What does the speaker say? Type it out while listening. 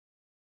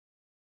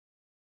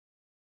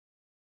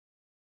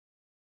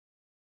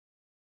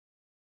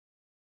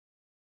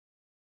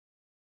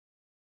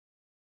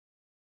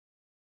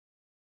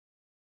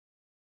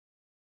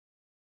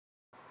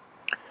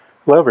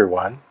Hello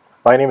everyone,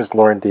 my name is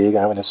Lauren Deeg.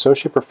 I'm an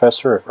Associate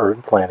Professor of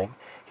Urban Planning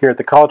here at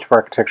the College of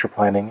Architecture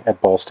Planning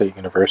at Ball State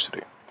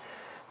University.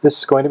 This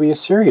is going to be a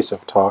series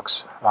of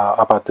talks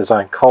about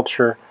design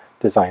culture,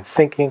 design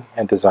thinking,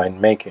 and design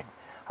making.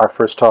 Our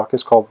first talk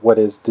is called What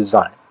is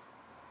Design?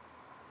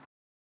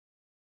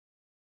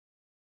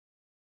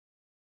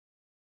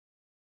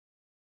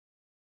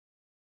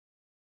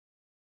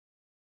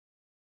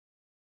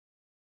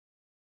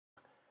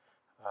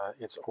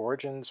 Its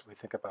origins, we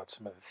think about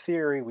some of the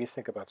theory, we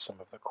think about some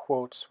of the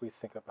quotes, we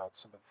think about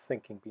some of the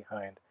thinking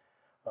behind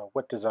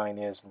what design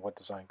is and what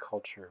design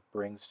culture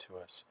brings to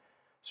us.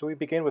 So we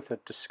begin with a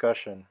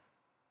discussion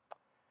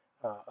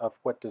of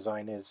what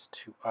design is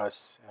to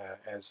us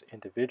as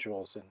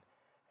individuals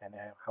and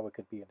how it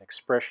could be an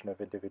expression of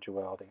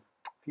individuality.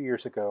 A few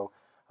years ago,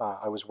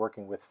 I was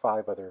working with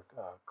 5 other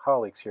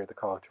colleagues here at the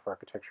College of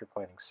Architecture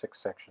Planning, 6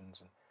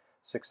 sections and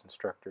 6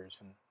 instructors,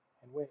 and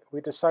we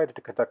decided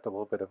to conduct a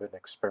little bit of an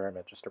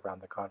experiment just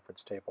around the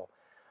conference table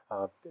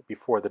uh,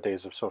 before the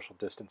days of social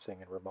distancing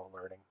and remote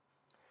learning.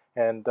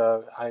 And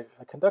I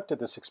conducted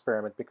this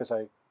experiment because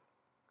I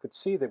could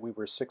see that we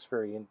were 6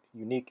 very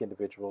unique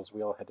individuals.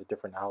 We all had a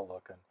different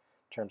outlook in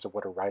terms of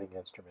what a writing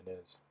instrument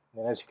is.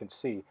 And as you can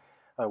see,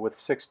 with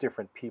 6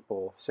 different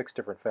people, 6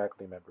 different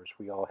faculty members,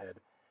 we all had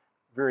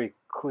very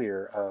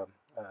clear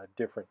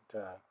different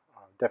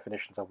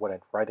definitions of what a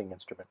writing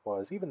instrument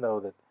was, even though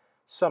that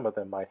some of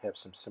them might have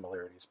some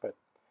similarities. But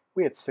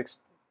we had 6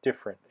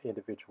 different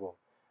individual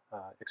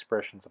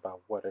expressions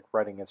about what a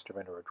writing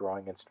instrument or a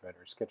drawing instrument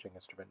or a sketching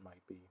instrument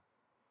might be.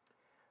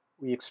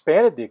 We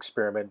expanded the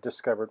experiment and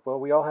discovered, well,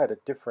 we all had a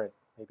different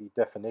maybe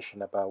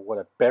definition about what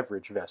a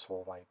beverage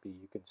vessel might be.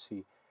 You can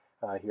see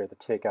here the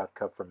takeout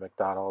cup from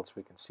McDonald's.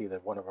 We can see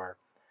that one of our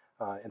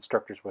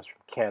instructors was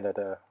from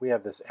Canada. We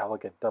have this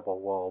elegant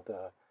double-walled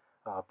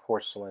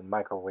porcelain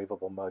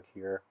microwavable mug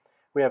here.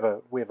 We have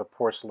a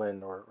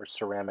porcelain or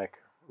ceramic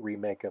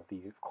remake of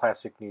the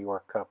classic New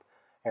York cup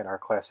and our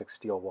classic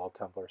steel wall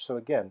tumbler. So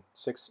again,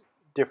 6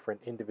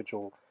 different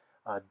individual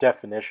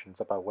definitions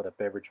about what a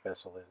beverage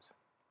vessel is.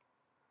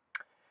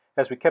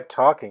 As we kept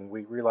talking,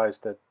 we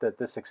realized that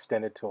this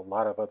extended to a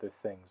lot of other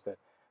things that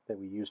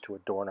we use to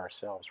adorn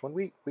ourselves. When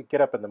we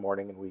get up in the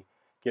morning and we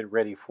get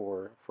ready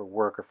for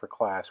work or for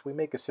class, we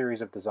make a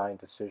series of design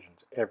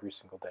decisions every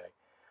single day.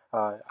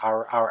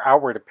 Our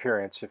outward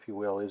appearance, if you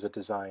will, is a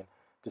design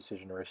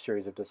decision or a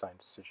series of design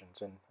decisions,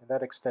 and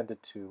that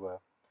extended to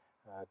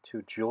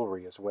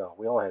jewelry as well.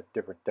 We all had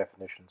different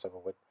definitions of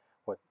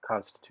what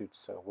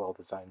constitutes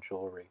well-designed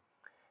jewelry.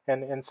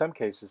 And in some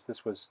cases,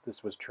 this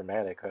was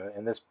traumatic.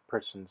 In this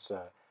person's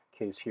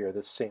case here,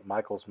 this St.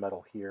 Michael's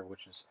medal here,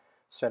 which is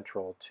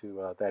central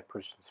to that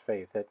person's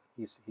faith, that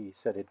he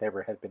said it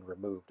never had been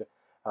removed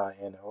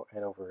in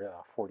over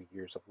 40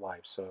 years of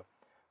life. So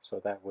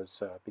that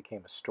was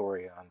became a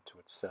story unto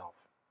itself.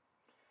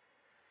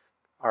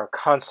 Our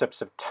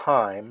concepts of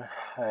time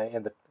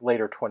in the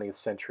later 20th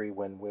century,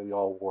 when we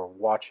all wore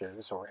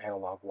watches or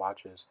analog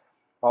watches,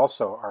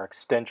 also are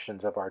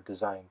extensions of our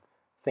design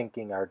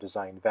thinking, our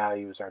design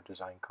values, our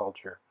design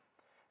culture.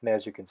 And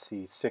as you can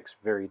see, 6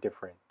 very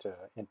different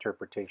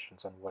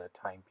interpretations on what a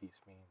timepiece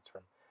means,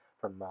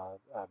 from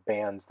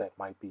bands that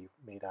might be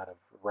made out of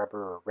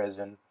rubber or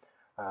resin,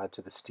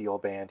 to the steel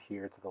band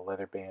here, to the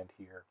leather band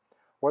here,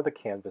 or the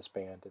canvas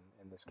band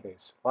in this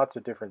case. Lots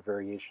of different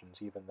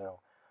variations, even though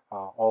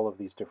all of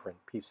these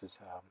different pieces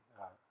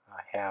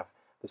have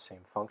the same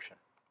function.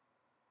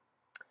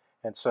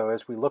 And so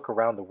as we look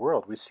around the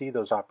world, we see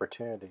those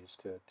opportunities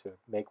to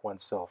make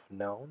oneself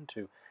known,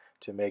 to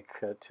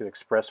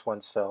express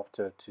oneself,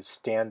 to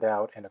stand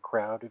out in a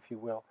crowd, if you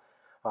will.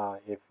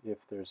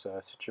 If there's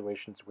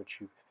situations which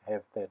you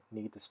have that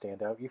need to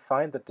stand out, you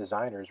find that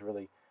designers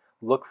really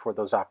look for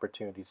those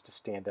opportunities to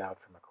stand out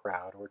from a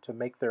crowd or to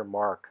make their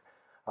mark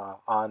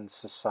on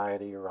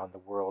society or on the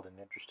world in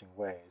interesting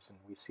ways. And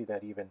we see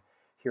that even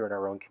here in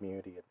our own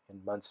community in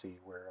Muncie,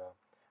 where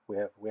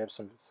we have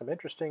some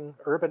interesting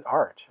urban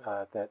art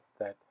that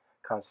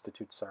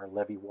constitutes our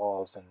levee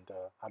walls and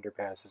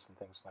underpasses and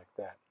things like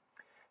that.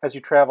 As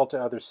you travel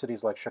to other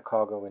cities like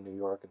Chicago and New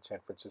York and San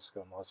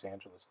Francisco and Los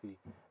Angeles,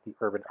 the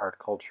urban art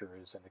culture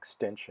is an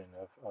extension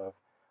of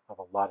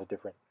a lot of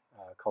different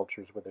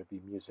cultures, whether it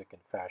be music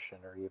and fashion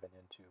or even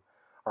into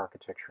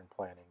architecture and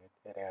planning.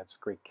 It adds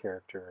great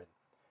character and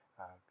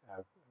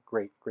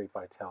great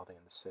vitality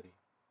in the city.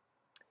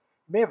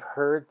 You may have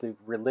heard the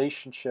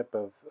relationship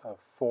of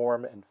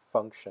form and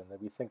function,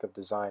 that we think of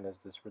design as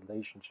this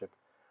relationship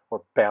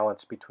or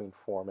balance between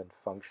form and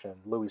function.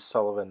 Louis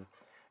Sullivan,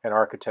 an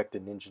architect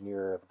and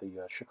engineer of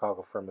the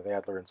Chicago firm of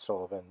Adler and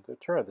Sullivan, the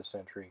turn of the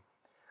century,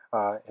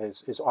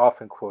 is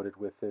often quoted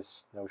with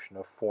this notion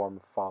of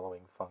form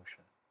following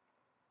function.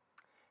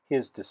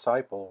 His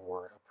disciple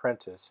or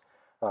apprentice,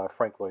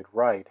 Frank Lloyd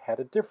Wright,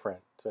 had a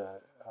different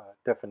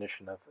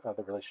definition of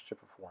the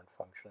relationship of form and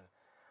function.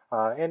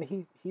 And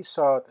he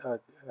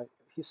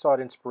sought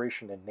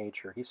inspiration in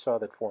nature. He saw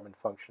that form and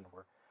function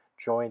were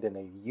joined in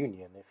a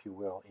union, if you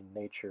will, in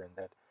nature, and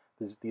that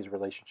these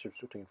relationships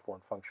between form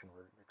and function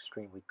were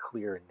extremely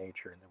clear in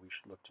nature, and that we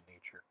should look to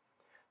nature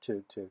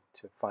to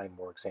find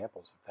more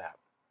examples of that.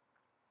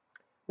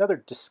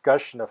 Another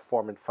discussion of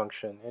form and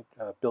function,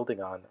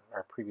 building on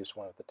our previous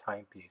one of the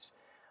timepiece.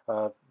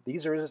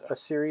 These are a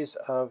series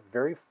of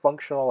very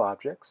functional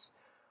objects,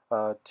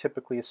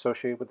 typically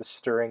associated with the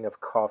stirring of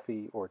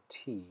coffee or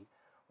tea,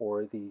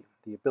 or the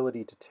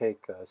ability to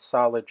take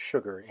solid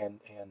sugar and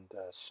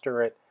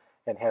stir it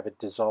and have it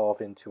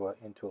dissolve into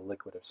a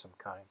liquid of some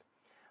kind.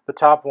 The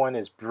top one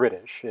is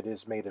British. It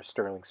is made of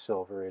sterling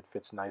silver. It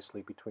fits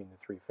nicely between the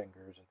three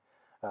fingers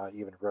and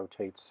even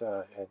rotates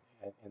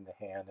in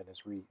the hand and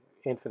is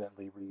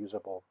infinitely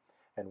reusable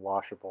and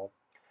washable.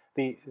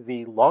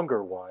 The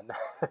longer one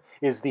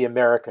is the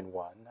American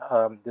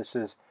one. This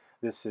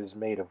is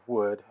made of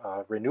wood,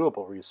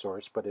 renewable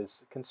resource, but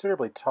is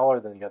considerably taller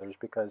than the others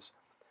because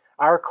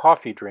our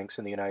coffee drinks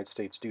in the United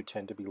States do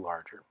tend to be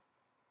larger.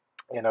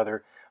 In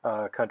other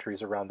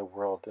countries around the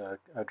world,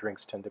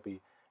 drinks tend to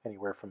be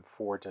anywhere from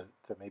 4 to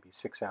maybe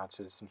 6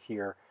 ounces, and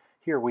here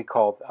we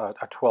call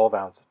a 12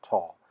 ounce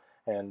tall,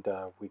 and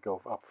we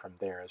go up from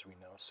there, as we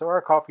know. So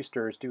our coffee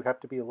stirrers do have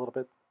to be a little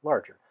bit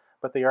larger,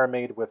 but they are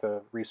made with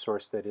a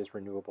resource that is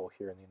renewable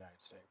here in the United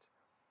States.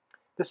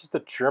 This is the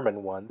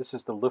German one. This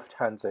is the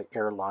Lufthansa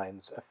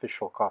Airlines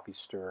official coffee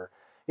stirrer.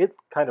 It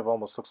kind of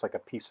almost looks like a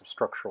piece of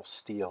structural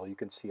steel. You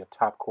can see a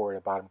top cord,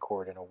 a bottom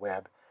cord, and a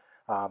web.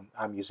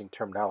 I'm using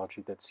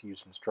terminology that's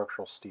used in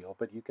structural steel,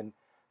 but you can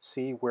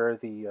see where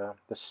the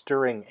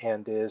stirring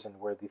end is and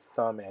where the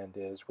thumb end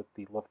is with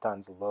the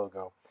Lufthansa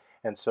logo.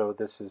 And so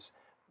this is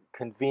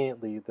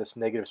conveniently, this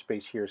negative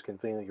space here is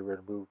conveniently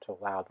removed to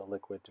allow the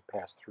liquid to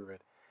pass through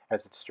it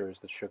as it stirs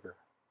the sugar.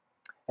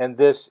 And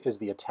this is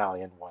the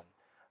Italian one.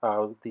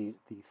 The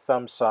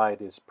thumb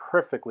side is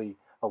perfectly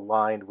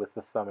aligned with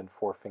the thumb and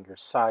forefinger,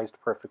 sized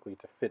perfectly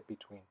to fit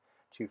between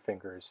two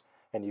fingers.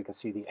 And you can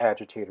see the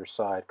agitator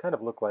side kind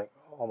of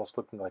almost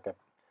looking like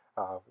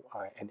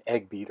an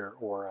egg beater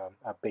or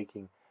a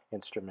baking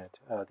instrument,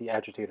 the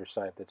agitator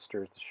side that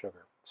stirs the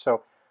sugar.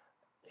 So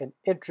an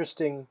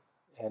interesting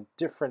and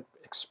different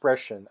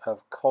expression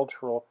of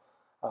cultural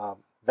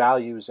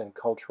values and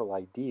cultural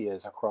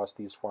ideas across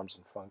these forms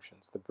and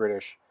functions. The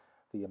British,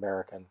 the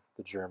American,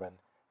 the German,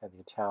 and the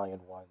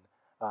Italian one.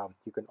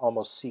 You can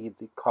almost see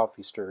the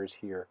coffee stirrers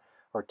here,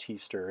 or tea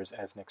stirrers,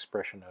 as an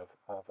expression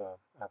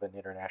of an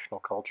international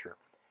culture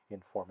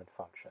in form and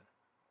function.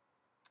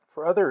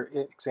 For other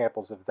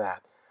examples of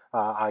that,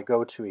 I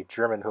go to a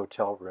German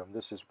hotel room.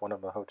 This is one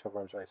of the hotel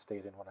rooms I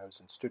stayed in when I was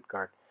in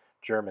Stuttgart,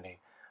 Germany.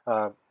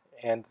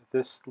 And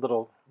this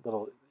little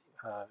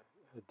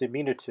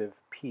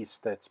diminutive piece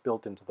that's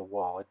built into the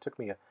wall, it took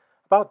me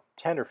about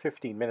 10 or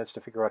 15 minutes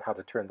to figure out how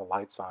to turn the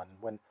lights on.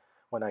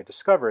 When I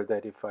discovered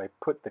that if I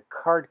put the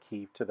card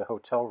key to the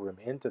hotel room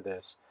into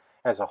this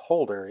as a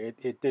holder,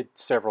 it did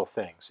several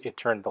things. It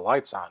turned the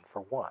lights on,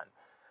 for one.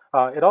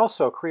 It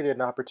also created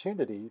an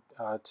opportunity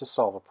to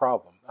solve a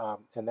problem,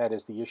 and that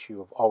is the issue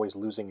of always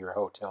losing your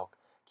hotel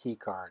key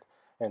card.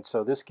 And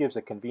so this gives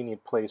a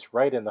convenient place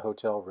right in the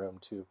hotel room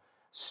to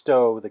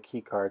stow the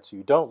key card so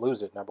you don't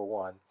lose it, number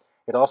one.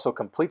 It also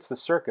completes the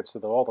circuit so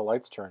that all the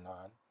lights turn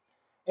on.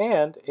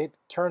 And it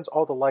turns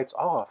all the lights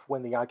off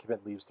when the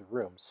occupant leaves the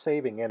room,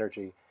 saving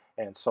energy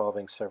and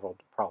solving several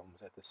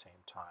problems at the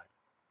same time.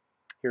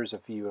 Here's a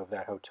view of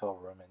that hotel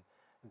room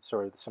and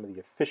sort of some of the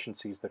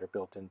efficiencies that are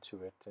built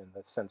into it, in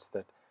the sense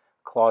that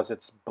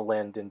closets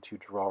blend into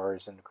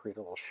drawers and create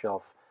a little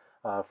shelf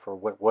for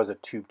what was a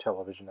tube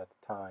television at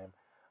the time,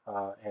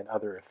 and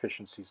other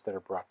efficiencies that are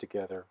brought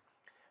together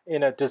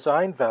in a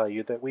design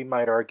value that we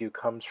might argue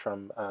comes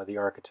from the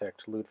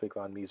architect Ludwig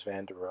von Mies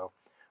van der Rohe,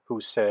 who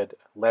said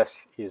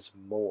less is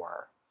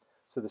more.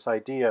 So this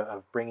idea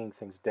of bringing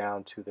things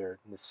down to their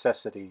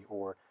necessity,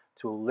 or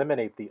to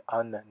eliminate the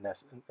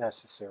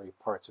unnecessary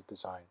parts of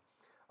design,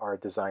 are a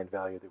design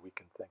value that we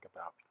can think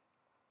about.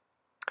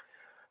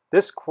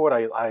 This quote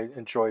I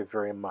enjoy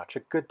very much. A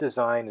good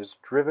design is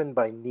driven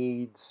by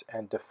needs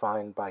and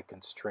defined by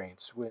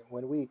constraints.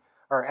 When we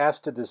are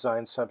asked to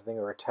design something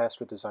or are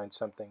tasked with design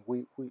something,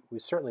 we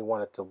certainly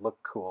want it to look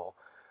cool,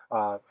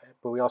 but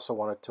we also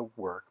want it to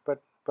work.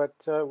 But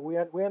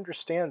we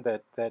understand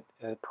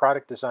that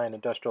product design,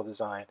 industrial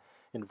design,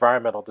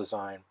 environmental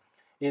design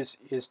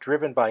is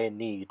driven by a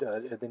need,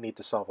 the need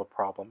to solve a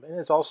problem, and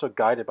is also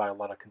guided by a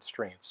lot of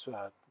constraints,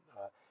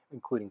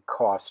 including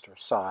cost or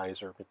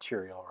size or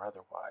material or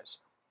otherwise.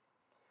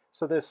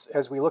 So this,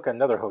 as we look at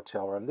another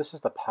hotel room, this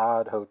is the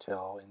Pod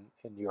Hotel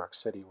in New York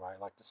City, where I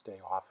like to stay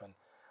often.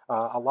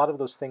 A lot of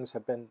those things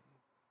have been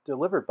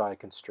delivered by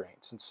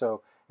constraints, and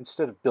so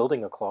instead of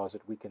building a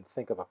closet, we can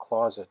think of a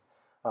closet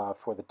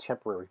for the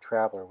temporary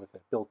traveler with a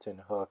built-in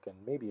hook and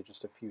maybe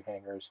just a few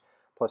hangers,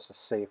 plus a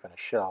safe and a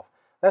shelf.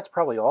 That's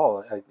probably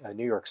all a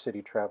New York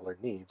City traveler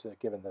needs,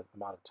 given the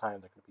amount of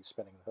time they're going to be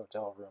spending in the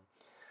hotel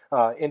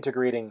room.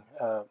 Integrating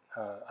a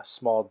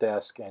small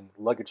desk and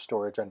luggage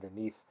storage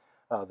underneath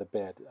the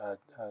bed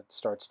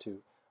starts to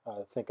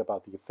think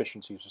about the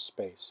efficiencies of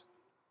space.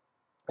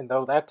 And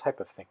though that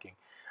type of thinking,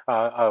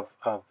 of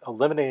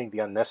eliminating the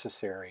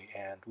unnecessary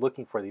and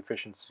looking for the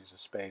efficiencies of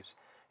space,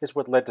 is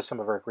what led to some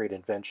of our great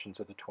inventions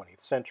of the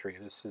 20th century.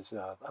 This is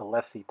a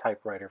Lessey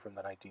typewriter from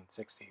the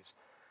 1960s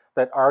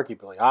that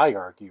arguably, I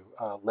argue,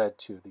 led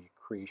to the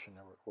creation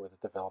or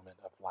the development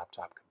of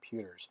laptop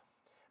computers.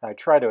 And I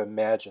try to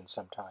imagine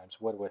sometimes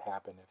what would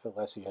happen if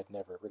Alessi had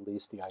never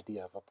released the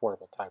idea of a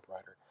portable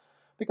typewriter.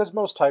 Because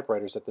most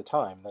typewriters at the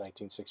time, in the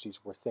 1960s,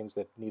 were things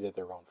that needed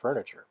their own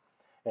furniture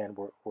and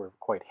were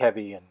quite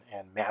heavy and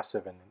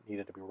massive and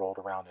needed to be rolled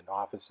around in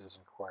offices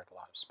and required a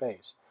lot of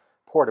space.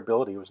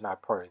 Portability was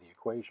not part of the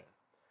equation.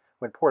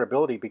 When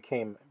portability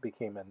became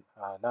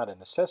not a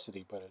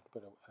necessity, but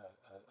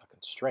a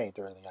constraint,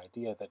 or the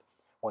idea that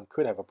one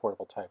could have a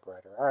portable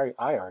typewriter,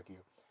 I argue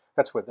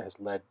that's what has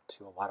led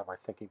to a lot of our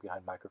thinking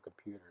behind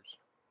microcomputers.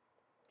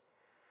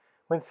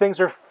 When things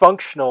are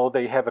functional,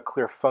 they have a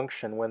clear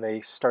function. When they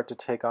start to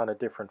take on a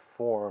different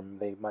form,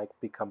 they might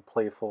become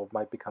playful,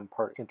 might become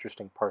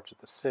interesting parts of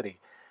the city.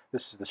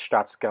 This is the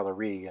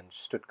Staatsgalerie in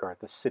Stuttgart,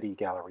 the City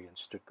Gallery in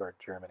Stuttgart,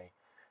 Germany.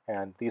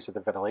 And these are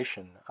the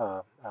ventilation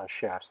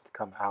shafts that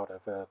come out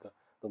of the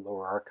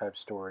lower archive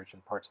storage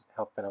and parts that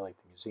help ventilate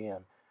the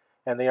museum.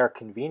 And they are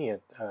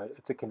convenient.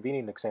 It's a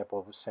convenient example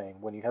of saying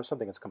when you have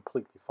something that's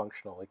completely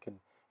functional, it can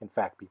in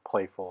fact be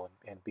playful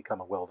and become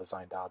a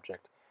well-designed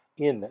object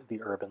in the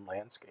urban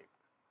landscape.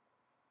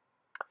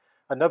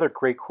 Another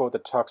great quote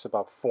that talks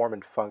about form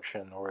and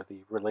function, or the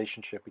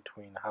relationship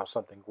between how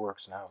something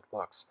works and how it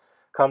looks,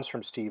 comes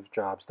from Steve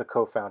Jobs, the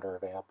co-founder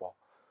of Apple.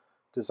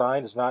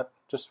 Design is not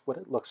just what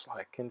it looks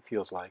like and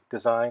feels like.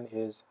 Design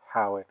is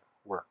how it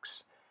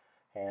works.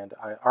 And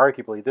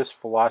arguably, this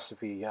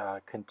philosophy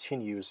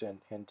continues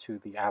into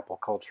the Apple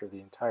culture, the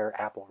entire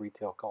Apple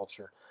retail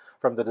culture,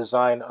 from the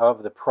design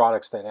of the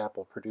products that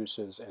Apple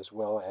produces, as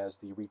well as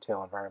the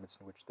retail environments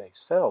in which they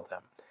sell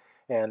them.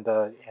 And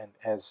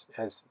as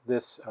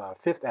this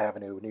Fifth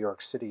Avenue, New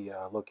York City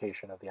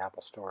location of the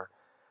Apple Store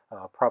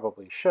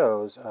probably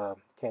shows,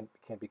 can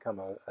become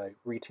a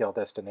retail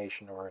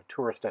destination or a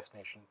tourist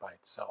destination by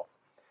itself.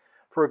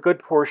 For a good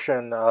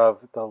portion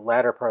of the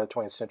latter part of the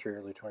 20th century,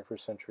 early 21st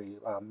century,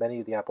 many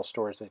of the Apple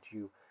stores that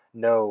you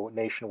know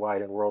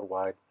nationwide and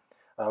worldwide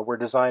were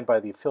designed by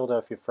the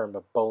Philadelphia firm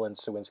of Bolin,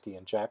 Sawinski,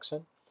 and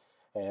Jackson.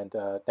 And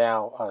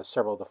now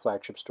several of the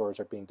flagship stores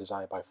are being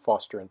designed by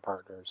Foster and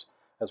Partners,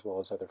 as well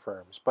as other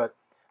firms. But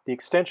the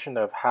extension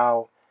of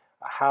how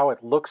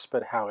it looks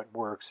but how it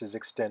works is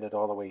extended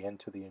all the way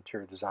into the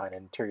interior design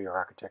and interior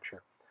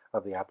architecture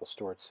of the Apple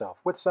Store itself,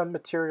 with some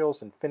materials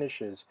and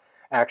finishes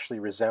actually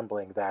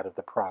resembling that of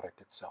the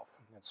product itself.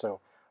 And so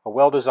a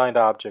well-designed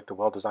object, a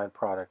well-designed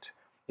product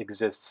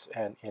exists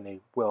in a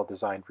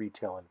well-designed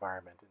retail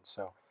environment. And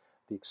so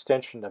the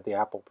extension of the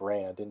Apple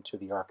brand into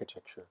the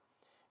architecture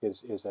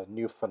is a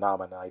new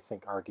phenomenon, I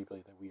think,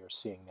 arguably, that we are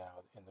seeing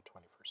now in the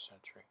 21st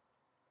century.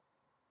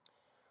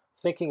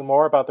 Thinking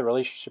more about the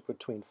relationship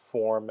between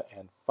form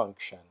and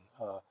function,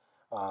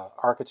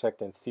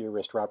 architect and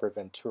theorist Robert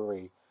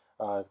Venturi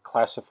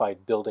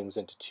classified buildings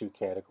into two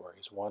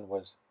categories. One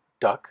was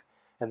duck,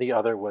 and the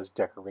other was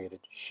decorated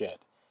shed.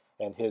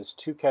 And his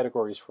two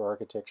categories for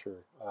architecture,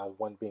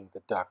 one being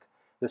the duck.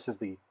 This is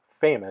the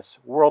famous,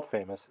 world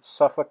famous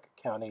Suffolk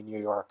County, New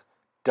York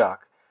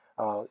duck.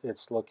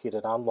 It's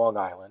located on Long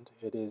Island.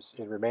 It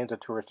remains a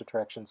tourist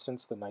attraction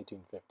since the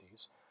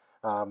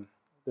 1950s.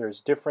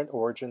 There's different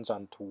origins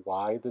on to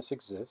why this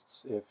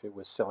exists, if it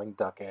was selling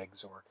duck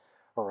eggs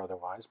or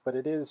otherwise, but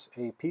it is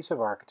a piece of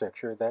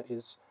architecture that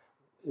is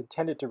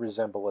intended to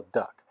resemble a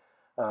duck.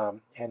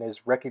 And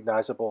is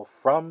recognizable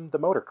from the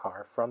motor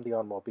car, from the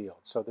automobile.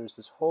 So there's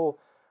this whole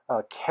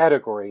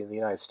category in the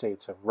United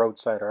States of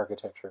roadside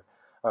architecture,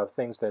 of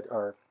things that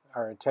are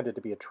intended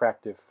to be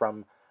attractive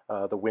from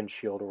the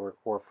windshield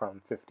or from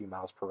 50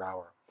 miles per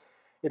hour.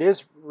 It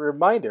is a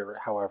reminder,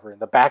 however, in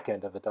the back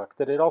end of the duck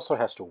that it also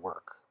has to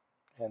work.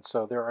 And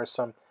so there are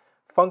some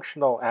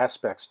functional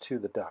aspects to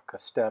the duck: a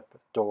step,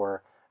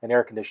 door, an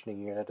air conditioning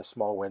unit, a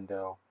small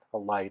window, a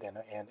light,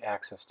 and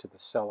access to the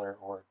cellar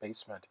or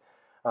basement.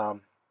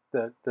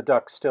 The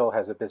duck still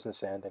has a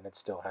business end, and it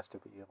still has to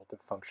be able to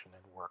function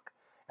and work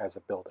as a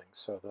building.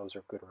 So those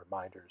are good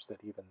reminders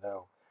that even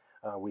though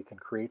we can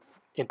create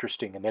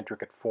interesting and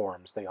intricate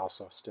forms, they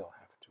also still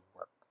have to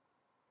work,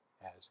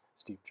 as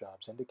Steve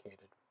Jobs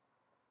indicated.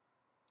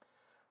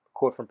 A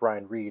quote from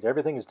Brian Reed: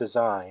 "Everything is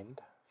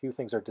designed. Few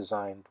things are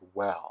designed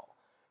well."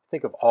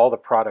 Think of all the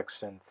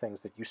products and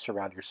things that you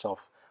surround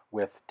yourself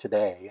with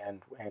today,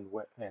 and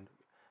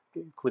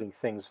including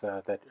things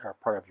that are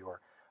part of your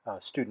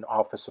student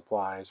office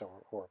supplies,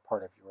 or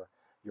part of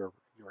your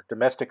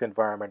domestic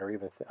environment, or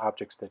even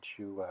objects that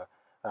you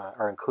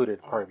are included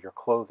as part of your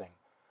clothing.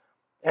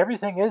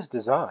 Everything is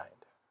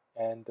designed,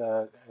 and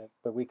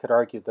but we could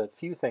argue that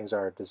few things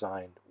are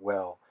designed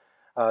well.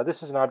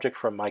 This is an object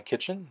from my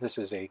kitchen. This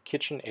is a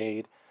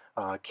KitchenAid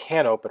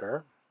can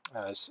opener,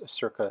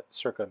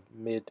 circa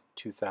mid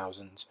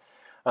 2000s.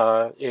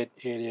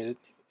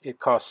 It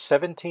costs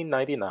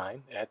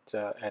 $17.99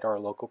 at our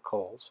local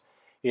Kohl's.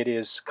 It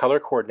is color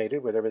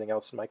coordinated with everything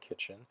else in my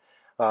kitchen.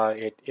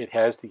 It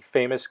has the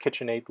famous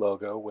KitchenAid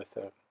logo with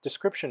a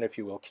description, if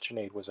you will.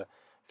 KitchenAid was a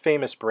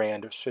famous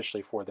brand,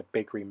 especially for the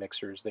bakery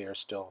mixers. They are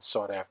still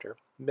sought after,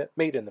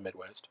 made in the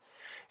Midwest.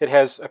 It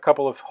has a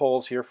couple of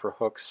holes here for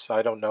hooks.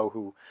 I don't know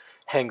who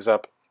hangs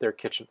up their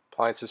kitchen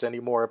appliances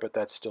anymore, but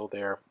that's still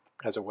there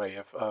as a way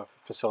of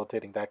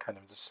facilitating that kind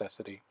of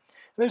necessity.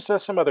 And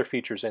there's some other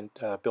features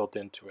built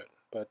into it,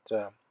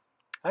 but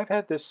I've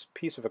had this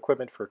piece of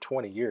equipment for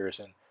 20 years,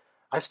 and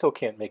I still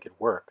can't make it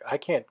work. I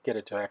can't get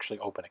it to actually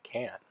open a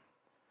can.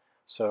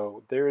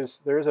 So there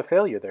is a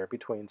failure there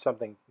between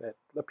something that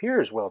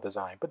appears well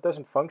designed but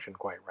doesn't function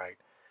quite right.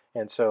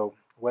 And so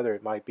whether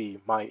it might be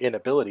my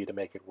inability to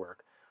make it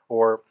work,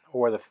 or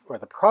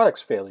the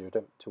product's failure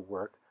to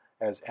work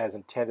as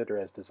intended or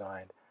as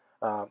designed,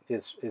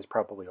 is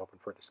probably open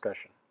for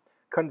discussion.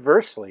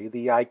 Conversely,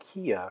 the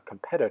IKEA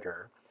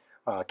competitor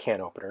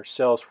can opener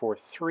sells for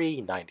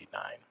 $3.99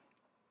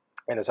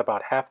 and is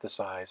about half the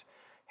size,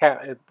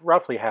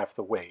 roughly half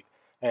the weight,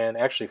 and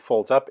actually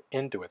folds up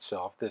into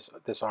itself.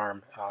 This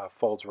arm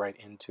folds right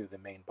into the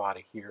main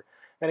body here,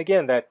 and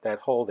again that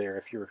hole there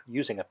if you're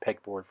using a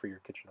pegboard for your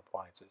kitchen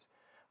appliances.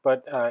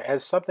 But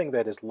as something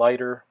that is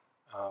lighter,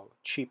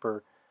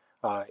 cheaper,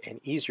 and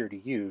easier to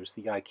use,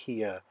 the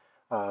IKEA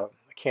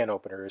can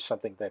opener is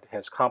something that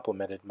has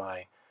complemented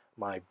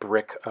my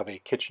brick of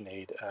a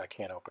KitchenAid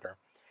can opener.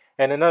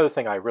 And another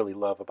thing I really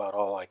love about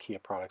all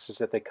IKEA products is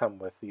that they come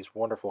with these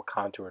wonderful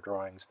contour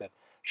drawings that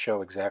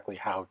show exactly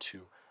how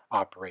to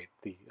operate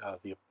the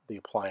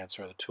appliance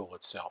or the tool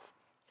itself.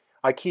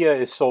 IKEA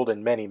is sold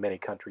in many, many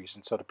countries,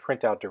 and so to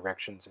print out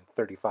directions in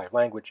 35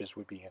 languages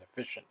would be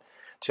inefficient.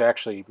 To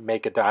actually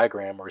make a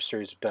diagram or a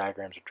series of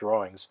diagrams or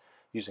drawings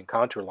using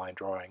contour line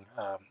drawing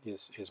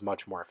is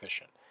much more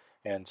efficient.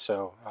 And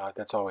so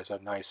that's always a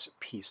nice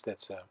piece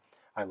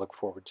I look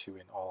forward to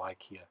in all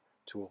IKEA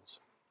tools.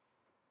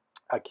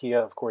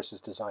 IKEA, of course,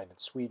 is designed in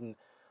Sweden.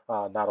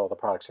 Not all the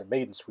products are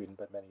made in Sweden,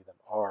 but many of them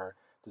are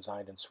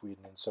designed in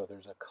Sweden. And so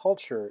there's a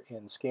culture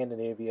in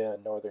Scandinavia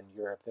and Northern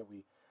Europe that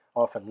we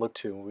often look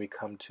to when we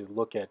come to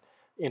look at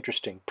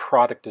interesting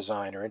product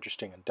design or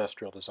interesting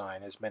industrial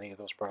design, as many of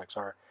those products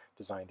are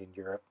designed in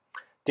Europe.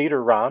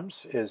 Dieter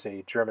Rams is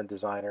a German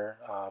designer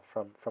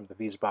from the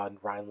Wiesbaden,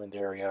 Rhineland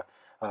area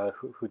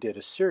who did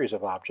a series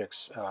of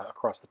objects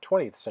across the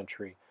 20th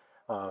century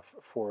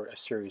for a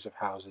series of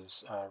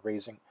houses,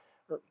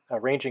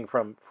 ranging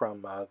from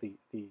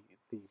the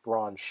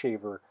Braun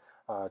shaver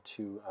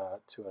to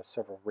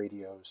several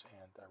radios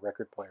and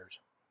record players.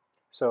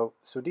 So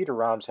Dieter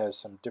Rams has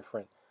some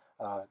different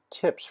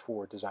tips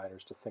for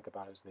designers to think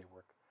about as they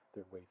work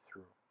their way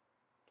through.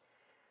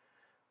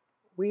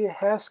 We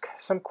ask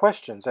some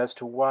questions as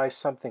to why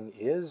something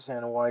is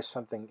and why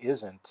something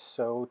isn't.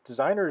 So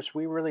designers,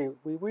 we really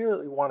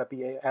want to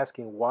be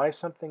asking why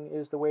something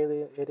is the way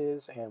that it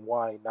is and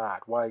why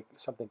not, why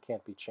something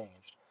can't be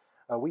changed.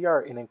 We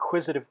are an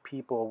inquisitive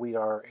people. We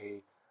are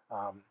a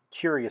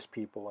curious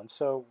people, and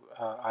so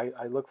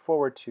I look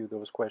forward to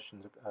those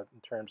questions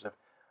in terms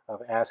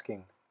of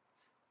asking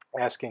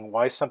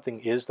why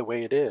something is the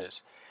way it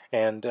is,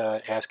 and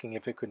asking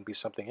if it couldn't be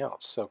something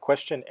else. So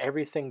question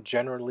everything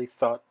generally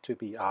thought to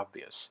be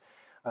obvious,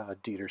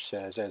 Dieter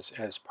says,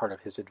 as part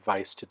of his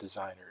advice to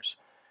designers.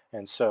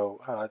 And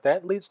so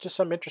that leads to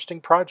some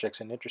interesting projects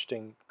and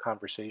interesting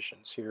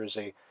conversations. Here's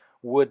a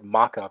wood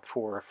mock-up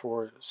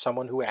for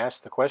someone who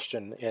asked the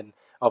question in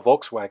a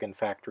Volkswagen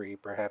factory,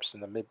 perhaps in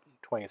the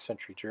mid-20th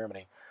century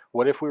Germany.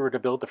 What if we were to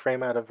build the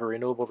frame out of a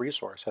renewable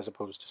resource as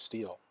opposed to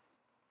steel?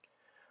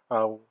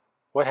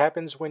 What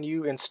happens when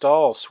you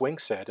install swing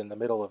set in the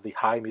middle of the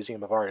High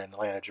Museum of Art in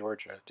Atlanta,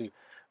 Georgia?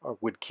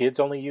 Would kids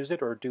only use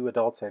it, or do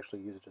adults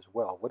actually use it as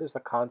well? What is the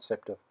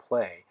concept of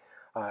play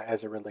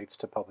as it relates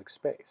to public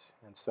space?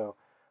 And so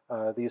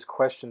these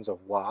questions of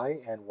why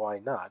and why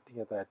not,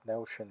 that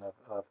notion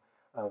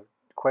of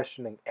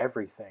questioning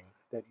everything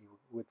that you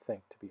would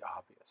think to be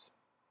obvious.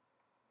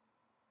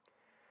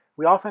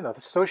 We often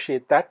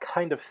associate that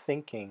kind of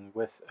thinking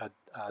with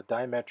a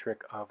diametric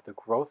of the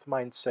growth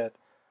mindset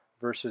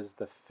versus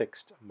the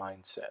fixed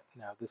mindset.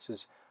 Now, this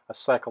is a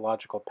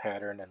psychological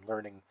pattern and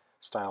learning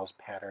styles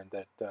pattern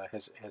that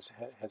has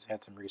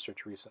had some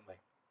research recently.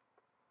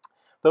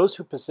 Those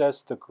who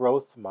possess the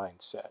growth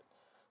mindset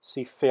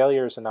see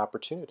failure as an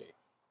opportunity,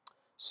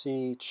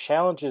 see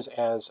challenges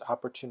as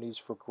opportunities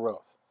for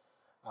growth,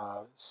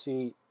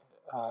 see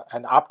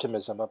an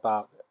optimism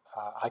about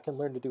I can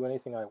learn to do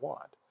anything I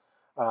want,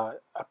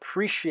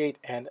 appreciate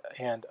and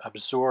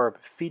absorb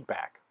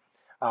feedback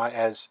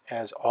as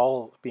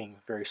all being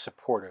very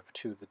supportive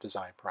to the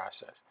design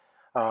process,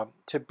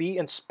 to be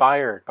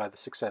inspired by the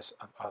success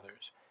of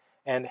others,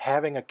 and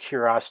having a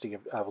curiosity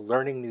of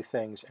learning new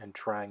things and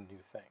trying new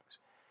things.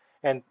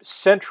 And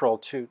central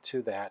to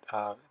that,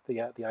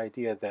 the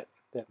idea that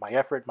my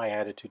effort, my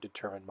attitude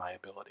determine my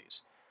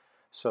abilities.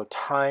 So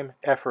time,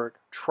 effort,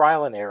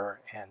 trial and error,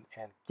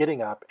 and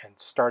getting up and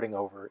starting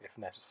over if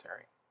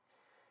necessary.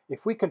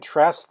 If we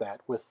contrast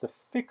that with the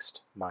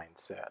fixed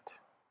mindset,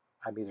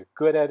 I'm either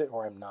good at it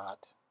or I'm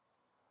not,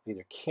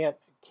 either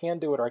can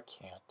do it or I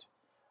can't,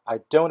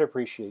 I don't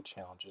appreciate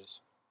challenges,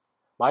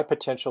 my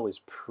potential is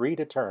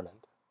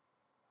predetermined,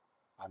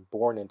 I'm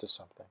born into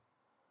something,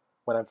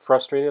 When I'm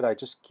frustrated, I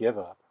just give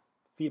up.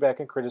 Feedback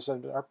and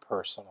criticism are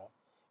personal,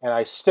 and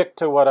I stick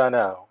to what I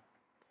know.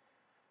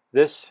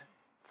 This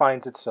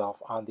finds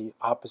itself on the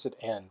opposite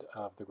end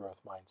of the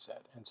growth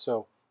mindset. And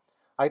so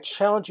I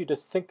challenge you to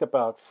think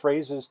about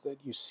phrases that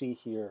you see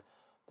here,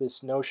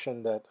 this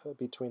notion that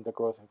between the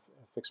growth and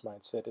fixed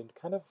mindset, and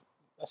kind of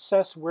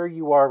assess where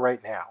you are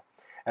right now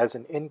as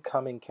an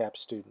incoming CAP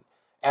student,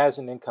 as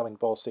an incoming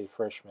Ball State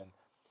freshman,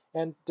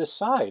 and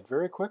decide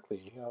very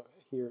quickly,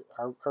 here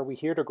are we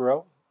here to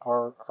grow,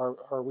 or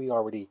are we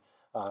already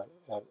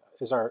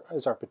is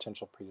our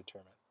potential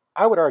predetermined?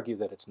 I would argue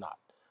that it's not,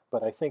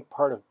 but I think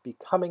part of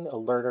becoming a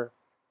learner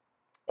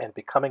and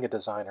becoming a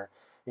designer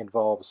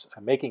involves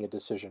making a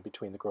decision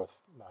between the growth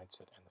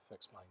mindset and the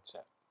fixed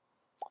mindset.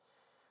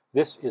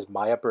 This is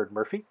Maya Bird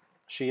Murphy.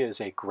 She is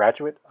a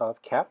graduate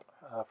of CAP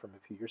from a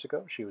few years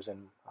ago. She was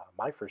in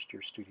my first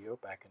year studio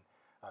back in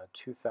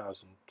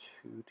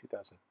 2002,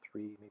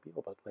 2003, maybe a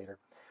little bit later.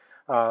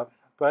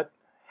 But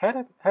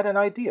had an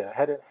idea,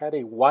 had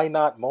a why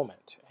not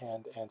moment,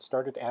 and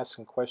started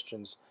asking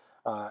questions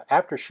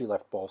after she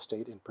left Ball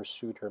State and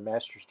pursued her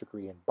master's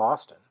degree in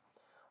Boston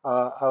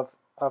of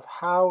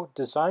how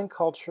design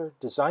culture,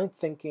 design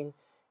thinking,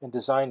 and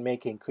design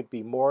making could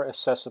be more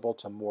accessible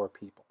to more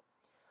people.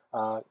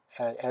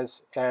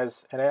 As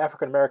an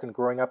African American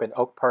growing up in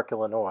Oak Park,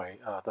 Illinois,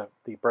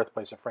 the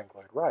birthplace of Frank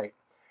Lloyd Wright,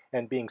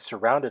 and being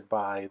surrounded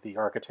by the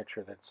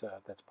architecture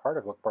that's part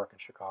of Oak Park in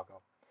Chicago,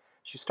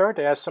 she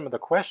started to ask some of the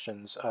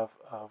questions of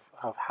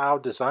how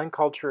design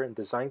culture and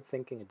design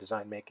thinking and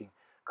design making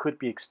could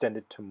be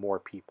extended to more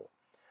people.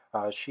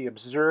 She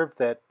observed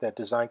that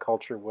design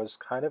culture was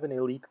kind of an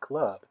elite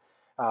club,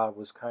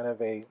 was kind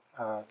of a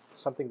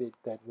something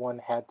that one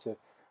had to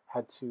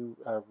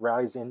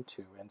rise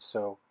into, and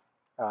so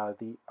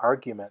the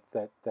argument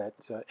that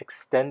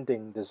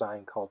extending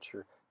design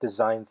culture,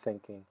 design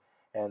thinking,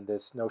 and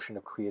this notion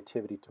of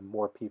creativity to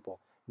more people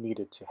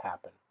needed to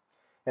happen.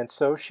 And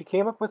so she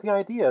came up with the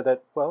idea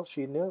that, well,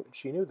 she knew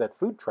that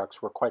food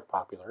trucks were quite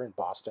popular in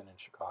Boston and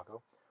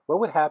Chicago. What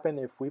would happen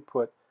if we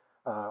put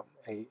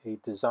a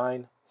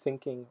design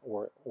thinking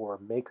or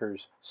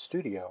maker's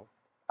studio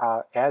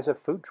as a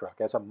food truck,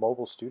 as a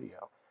mobile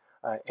studio,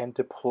 and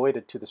deployed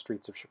it to the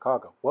streets of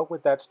Chicago? What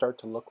would that start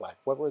to look like?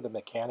 What were the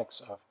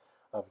mechanics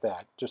of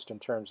that, just in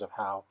terms of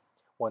how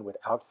one would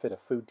outfit a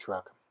food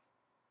truck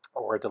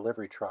or a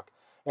delivery truck?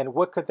 And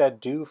what could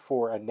that do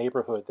for a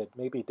neighborhood that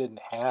maybe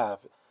didn't have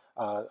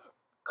uh,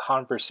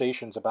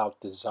 conversations about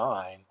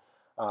design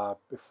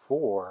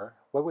before?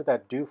 What would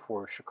that do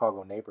for a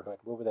Chicago neighborhood?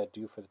 What would that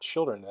do for the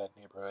children in that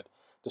neighborhood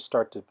to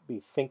start to be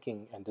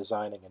thinking and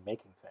designing and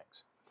making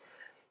things?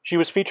 She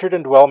was featured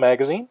in Dwell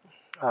magazine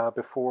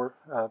before,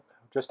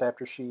 just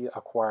after she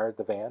acquired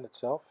the van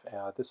itself.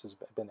 This has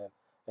been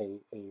a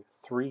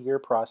 3-year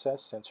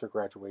process since her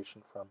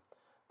graduation from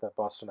the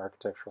Boston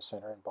Architectural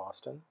Center in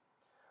Boston.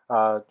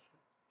 Uh,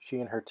 she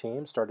and her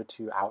team started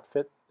to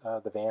outfit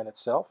the van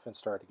itself and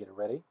started to get it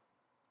ready.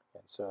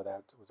 And so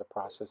that was a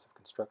process of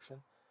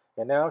construction.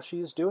 And now she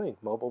is doing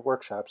mobile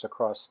workshops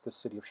across the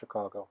city of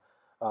Chicago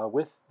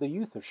with the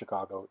youth of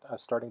Chicago,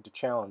 starting to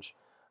challenge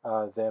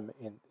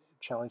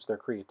their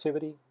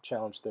creativity,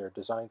 challenge their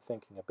design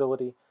thinking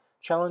ability,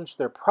 challenge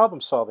their problem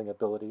solving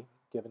ability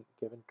given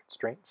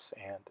constraints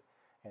and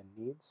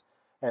needs,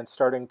 and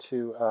starting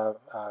to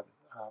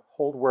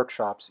hold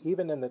workshops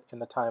even in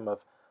the time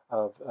of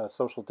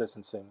social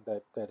distancing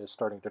that is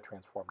starting to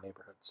transform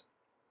neighborhoods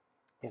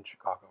in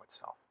Chicago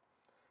itself.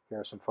 Here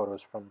are some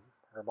photos from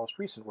her most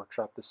recent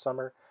workshop this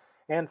summer,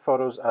 and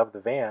photos of the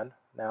van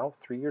now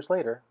 3 years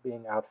later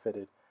being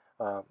outfitted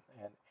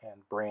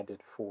and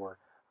branded for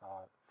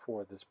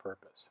this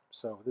purpose.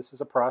 So this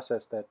is a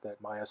process that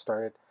Maya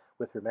started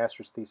with her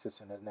master's thesis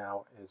and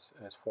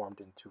has formed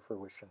into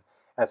fruition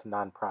as a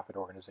nonprofit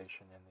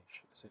organization in the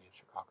city of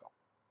Chicago.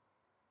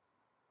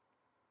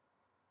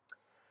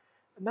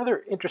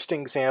 Another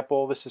interesting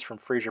example, this is from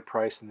Fraser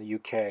Price in the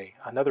UK,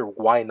 another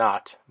why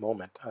not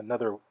moment,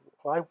 another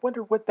well, I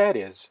wonder what that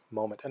is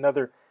moment,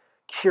 another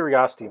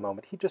curiosity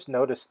moment. He just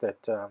noticed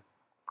that a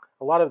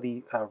lot of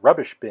the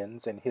rubbish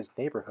bins in his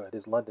neighborhood,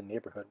 his London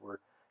neighborhood,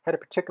 had a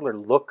particular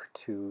look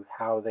to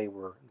how they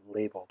were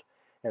labeled.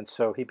 And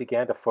so he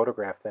began to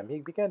photograph them. He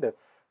began to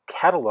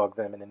catalog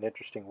them in an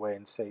interesting way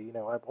and say,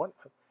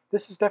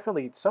 this is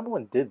definitely,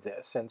 someone did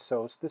this, and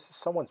so this is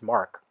someone's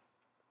mark.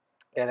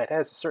 And it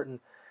has a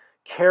certain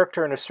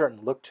character and a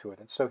certain look to it.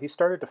 And so he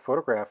started to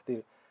photograph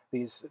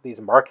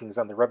these markings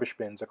on the rubbish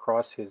bins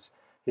across his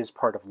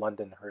part of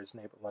London, or his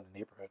London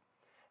neighborhood.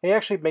 And he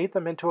actually made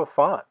them into a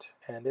font,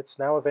 and it's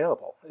now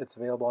available. It's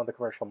available on the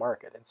commercial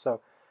market. And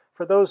so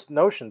for those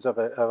notions of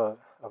a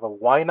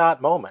why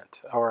not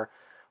moment, or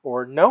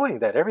knowing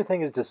that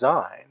everything is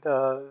designed,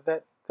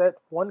 that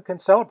one can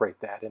celebrate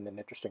that in an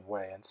interesting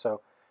way. And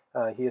so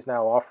he is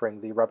now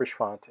offering the rubbish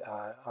font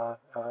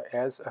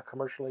as a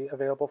commercially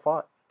available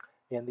font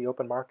in the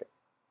open market.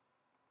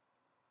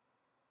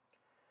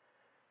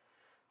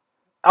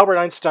 Albert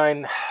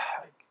Einstein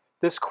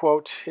This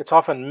quote, it's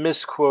often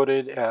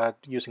misquoted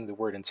using the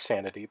word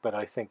insanity, but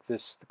I think the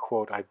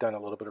quote, I've done a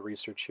little bit of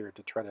research here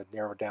to try to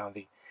narrow down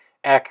the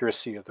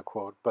accuracy of the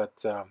quote,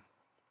 but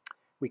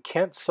we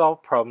can't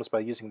solve problems by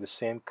using the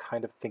same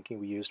kind of thinking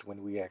we used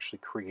when we actually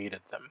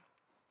created them.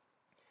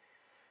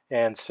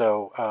 And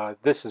so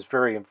this is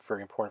very,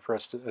 very important for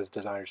us as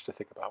designers to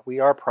think about. We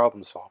are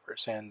problem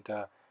solvers,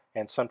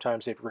 and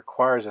sometimes it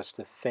requires us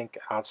to think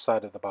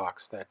outside of the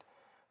box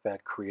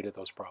that created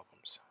those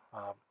problems.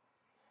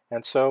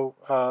 And so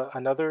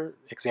another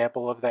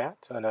example of that,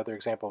 another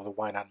example of the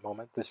why not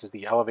moment, this is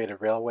the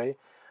elevated railway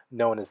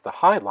known as the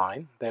High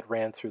Line that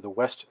ran through the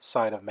west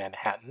side of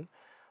Manhattan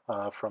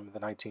from the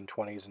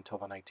 1920s until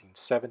the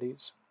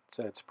 1970s.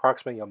 So it's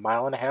approximately 1.5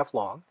 miles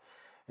long,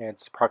 and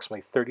it's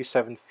approximately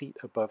 37 feet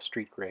above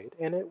street grade,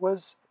 and it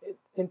was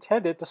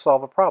intended to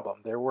solve a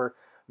problem. There were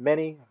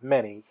many,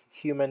 many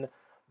human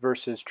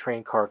versus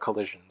train car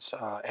collisions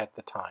at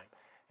the time.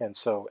 And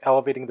so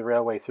elevating the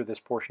railway through this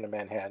portion of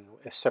Manhattan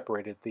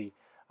separated the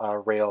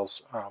rail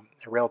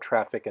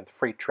traffic and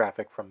freight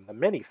traffic from the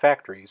many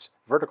factories,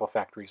 vertical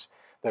factories,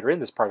 that are in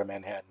this part of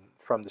Manhattan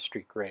from the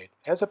street grade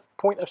as a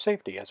point of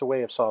safety, as a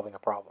way of solving a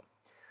problem.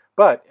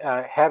 But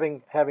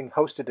having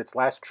hosted its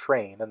last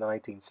train in the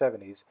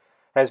 1970s,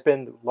 has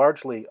been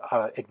largely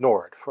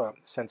ignored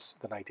since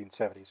the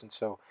 1970s, and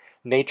so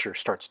nature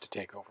starts to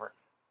take over.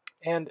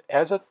 And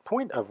as a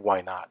point of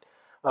why not,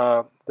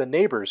 the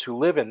neighbors who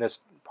live in this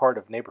part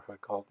of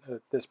neighborhood called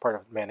this part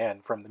of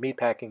Manhattan, from the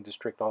Meatpacking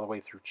District all the way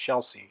through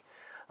Chelsea,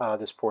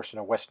 this portion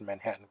of Western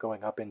Manhattan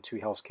going up into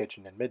Hell's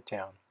Kitchen and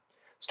Midtown,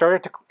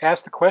 started to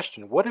ask the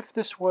question: what if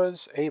this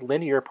was a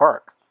linear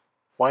park?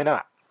 Why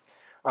not?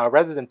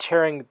 Rather than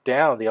tearing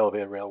down the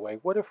elevated railway,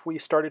 what if we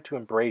started to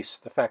embrace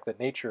the fact that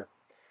nature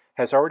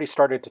has already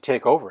started to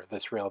take over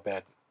this rail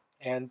bed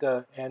and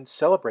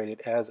celebrate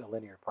it as a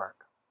linear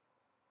park?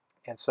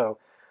 And so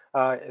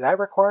that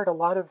required a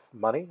lot of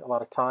money, a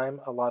lot of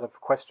time, a lot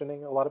of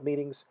questioning, a lot of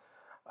meetings,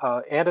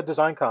 and a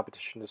design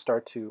competition to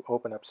start to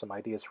open up some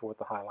ideas for what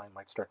the High Line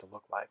might start to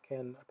look like.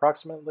 And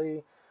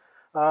approximately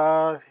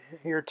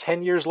here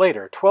 10 years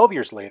later, 12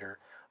 years later,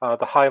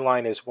 the High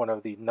Line is one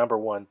of the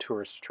 #1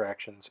 tourist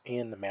attractions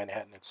in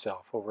Manhattan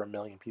itself. Over 1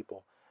 million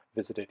people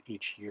visit it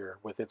each year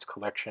with its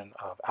collection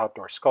of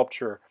outdoor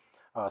sculpture,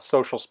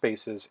 social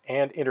spaces,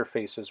 and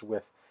interfaces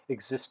with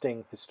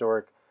existing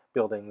historic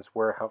buildings,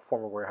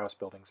 former warehouse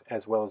buildings,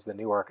 as well as the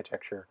new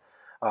architecture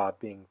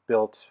being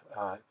built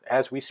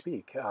as we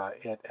speak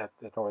at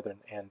the northern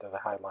end of the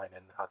High Line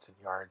in the Hudson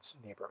Yards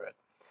neighborhood.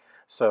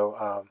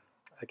 So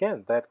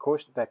again, that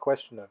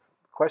question of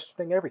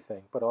questioning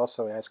everything, but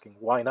also asking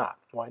why not?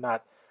 Why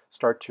not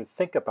start to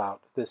think about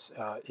this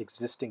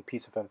existing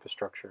piece of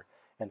infrastructure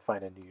and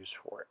find a new use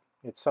for it?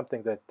 It's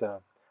something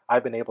that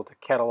I've been able to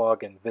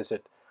catalog and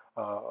visit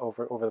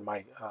over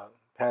my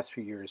past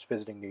few years,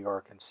 visiting New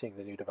York and seeing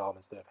the new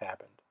developments that have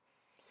happened.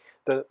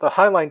 The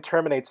High Line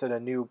terminates at a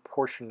new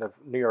portion of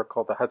New York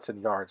called the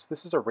Hudson Yards.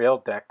 This is a rail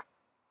deck,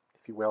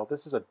 if you will.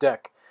 This is a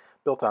deck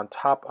built on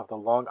top of the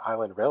Long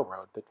Island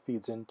Railroad that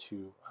feeds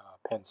into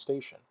Penn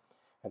Station.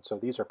 And so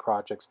these are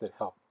projects that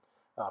help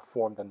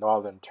form the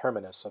northern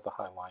terminus of the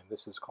High Line.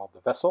 This is called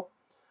the Vessel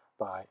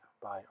by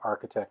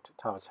architect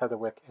Thomas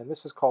Heatherwick, and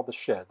this is called the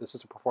Shed. This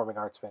is a performing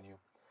arts venue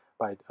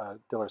by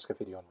Diller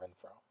Scofidio and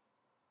Renfro.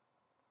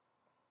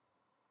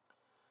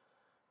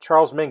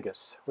 Charles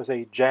Mingus was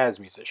a jazz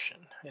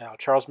musician. Now,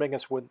 Charles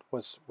Mingus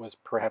was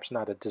perhaps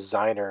not a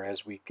designer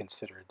as we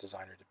consider a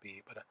designer to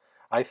be, but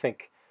I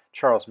think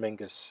Charles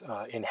Mingus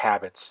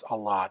inhabits a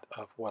lot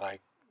of what I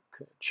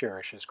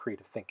cherish as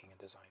creative thinking and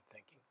design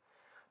thinking.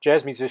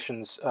 Jazz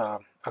musicians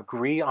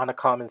agree on a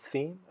common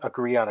theme,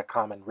 agree on a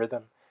common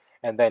rhythm,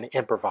 and then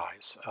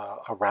improvise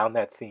around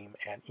that theme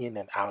and in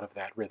and out of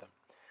that rhythm.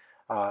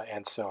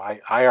 And so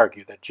I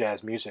argue that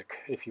jazz music,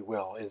 if you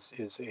will, is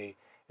a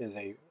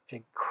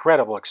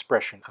incredible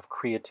expression of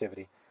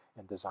creativity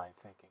and design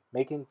thinking.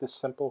 Making the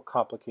simple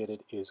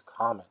complicated is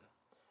common.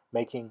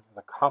 Making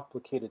the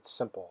complicated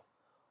simple,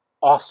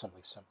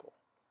 awesomely simple,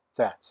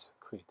 that's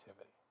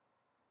creativity.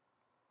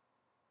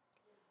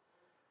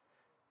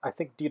 I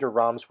think Dieter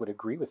Rams would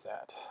agree with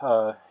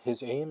that.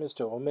 His aim is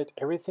to omit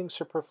everything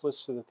superfluous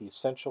so that the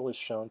essential is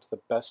shown to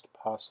the best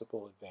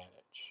possible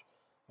advantage.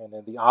 And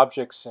then the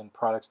objects and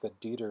products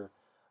that Dieter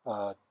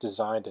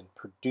designed and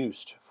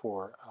produced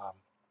for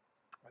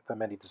the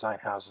many design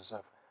houses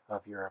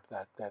of Europe,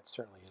 that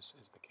certainly is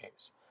the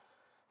case.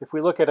 If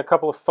we look at a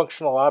couple of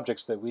functional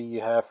objects that we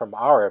have from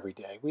our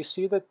everyday, we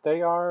see that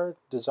they are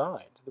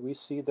designed. We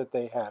see that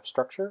they have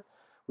structure.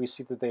 We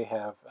see that they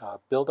have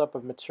buildup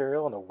of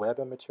material and a web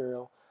of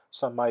material.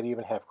 Some might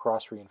even have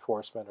cross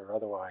reinforcement or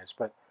otherwise.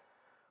 But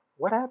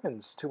what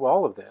happens to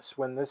all of this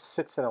when this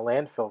sits in a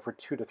landfill for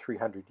 200 to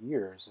 300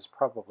 years is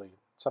probably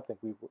something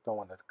we don't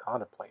want to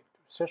contemplate,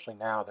 especially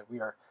now that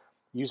we are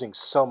using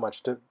so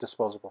much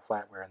disposable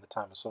flatware in the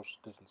time of social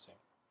distancing.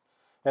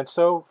 And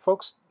so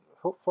folks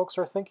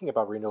are thinking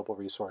about renewable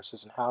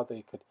resources and how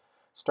they could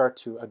start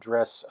to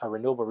address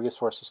renewable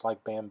resources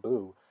like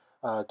bamboo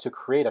to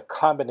create a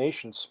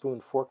combination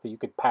spoon fork that you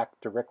could pack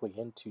directly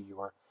into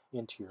your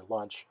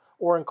lunch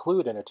or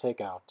include in a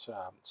takeout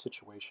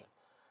situation.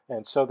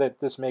 And so that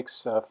this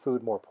makes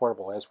food more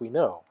portable, as we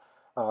know,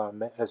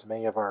 as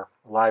many of our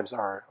lives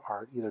are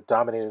either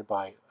dominated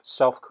by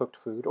self-cooked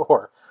food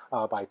or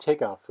by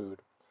takeout food.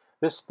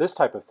 This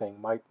type of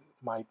thing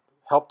might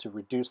help to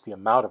reduce the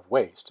amount of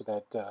waste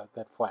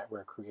that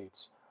flatware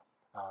creates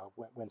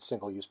when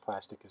single-use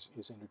plastic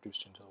is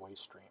introduced into the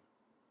waste stream.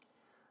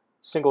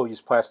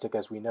 Single-use plastic,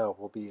 as we know,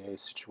 will be a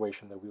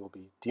situation that we will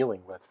be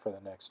dealing with for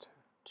the next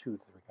 200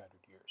 to 300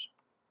 years.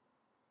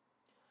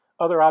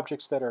 Other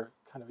objects that are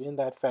kind of in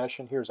that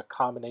fashion, here's a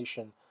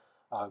combination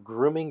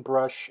grooming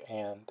brush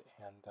and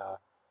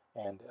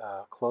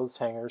clothes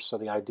hangers. So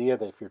the idea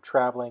that if you're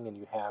traveling and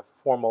you have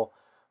formal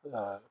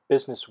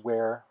business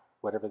wear,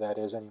 whatever that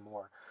is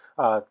anymore,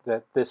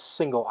 that this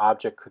single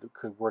object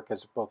could work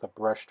as both a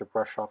brush to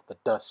brush off the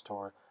dust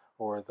or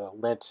the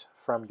lint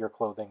from your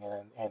clothing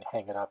and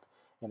hang it up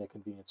in a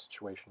convenient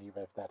situation,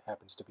 even if that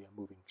happens to be a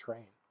moving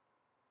train.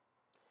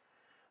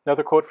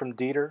 Another quote from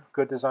Dieter: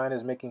 good design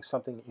is making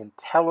something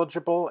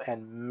intelligible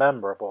and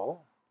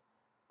memorable.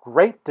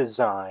 Great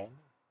design,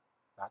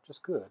 not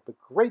just good, but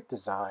great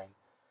design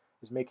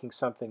is making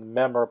something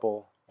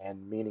memorable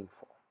and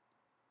meaningful.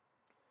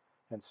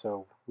 And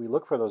so we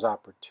look for those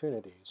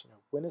opportunities.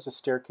 When is a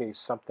staircase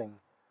something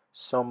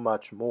so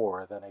much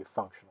more than a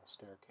functional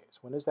staircase?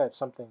 When is that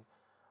something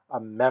a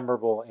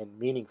memorable and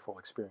meaningful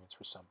experience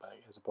for somebody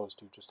as opposed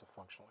to just a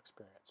functional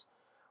experience?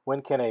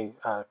 When can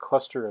a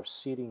cluster of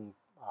seating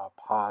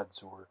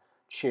pods or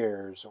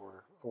chairs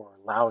or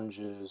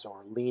lounges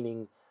or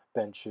leaning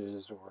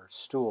benches or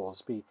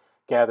stools be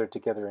gathered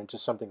together into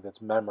something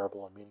that's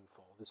memorable and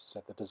meaningful? This is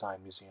at the Design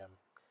Museum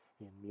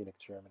in Munich,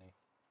 Germany.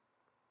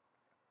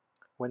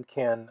 When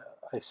can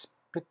a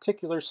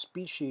particular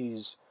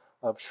species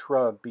of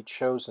shrub be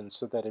chosen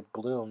so that it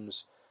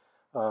blooms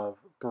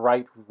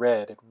bright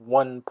red at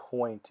one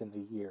point in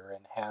the year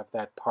and have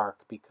that park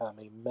become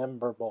a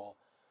memorable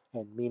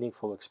and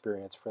meaningful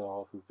experience for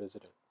all who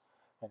visit it?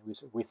 And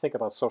we think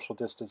about social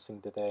distancing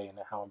today and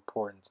how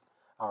important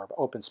our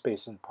open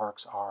spaces and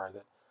parks are.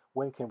 That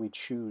when can we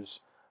choose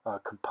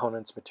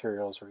components,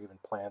 materials, or even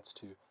plants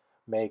to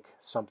make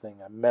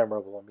something a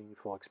memorable and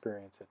meaningful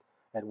experience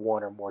at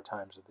one or more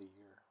times of the year?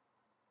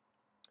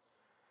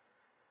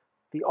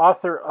 The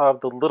author of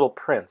The Little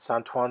Prince,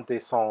 Antoine de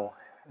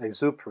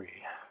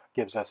Saint-Exupéry,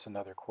 gives us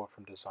another quote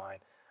from design.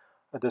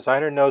 A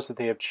designer knows that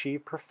they have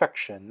achieved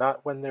perfection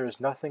not when there is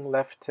nothing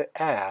left to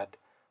add,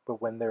 but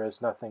when there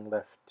is nothing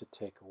left to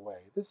take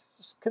away. This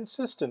is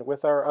consistent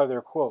with our other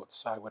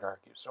quotes, I would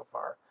argue, so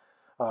far.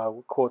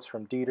 Quotes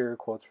from Dieter,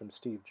 quotes from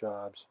Steve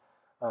Jobs.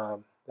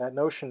 That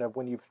notion of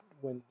when you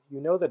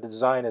know that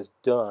design is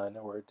done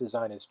or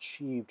design has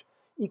achieved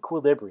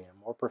equilibrium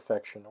or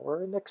perfection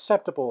or an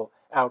acceptable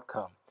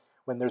outcome,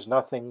 when there's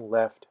nothing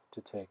left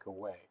to take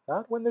away.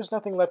 Not when there's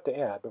nothing left to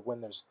add, but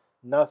when there's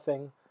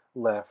nothing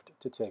left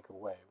to take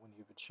away.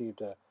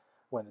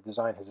 When a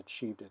design has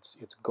achieved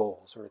its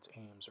goals or its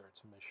aims or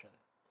its mission.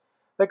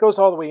 That goes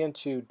all the way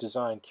into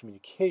design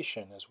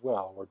communication as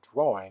well, or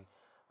drawing.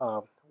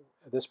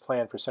 This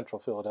plan for Central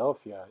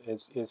Philadelphia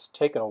is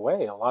taken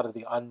away a lot of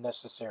the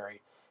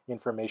unnecessary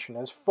information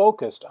and is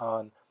focused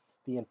on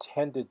the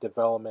intended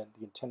development,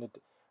 the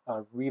intended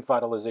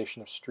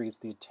revitalization of streets,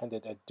 the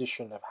intended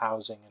addition of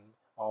housing and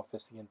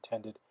office, the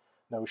intended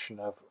notion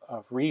of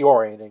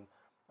reorienting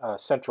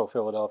Central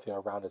Philadelphia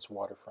around its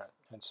waterfront.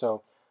 And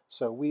so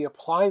we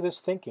apply this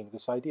thinking,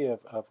 this idea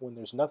of when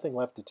there's nothing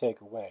left to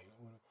take away,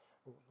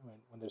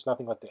 when there's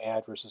nothing left to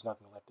add versus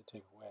nothing left to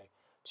take away,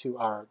 to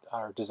our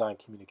design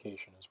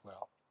communication as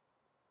well.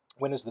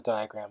 When is the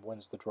diagram, when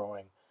is the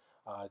drawing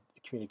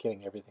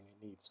communicating everything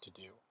it needs to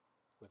do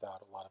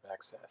without a lot of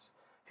excess?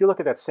 If you look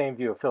at that same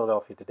view of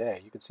Philadelphia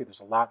today, you can see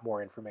there's a lot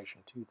more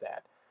information to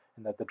that,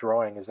 and that the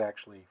drawing is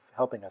actually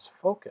helping us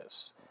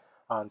focus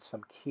on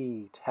some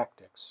key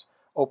tactics: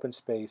 open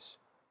space,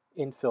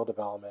 infill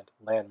development,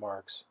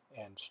 landmarks,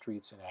 and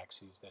streets and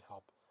axes that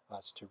help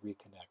us to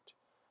reconnect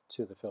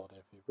to the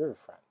Philadelphia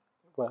riverfront,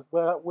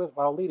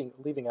 while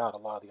leaving out a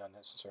lot of the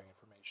unnecessary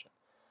information.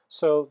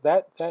 So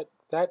that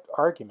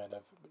argument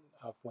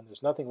of when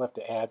there's nothing left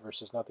to add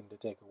versus nothing to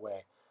take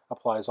away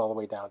applies all the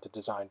way down to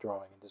design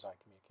drawing and design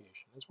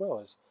communication, as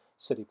well as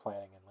city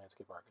planning and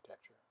landscape architecture.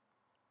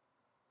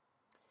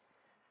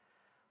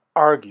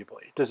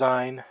 Arguably,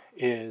 design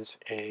is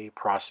a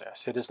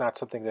process. It is not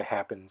something that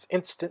happens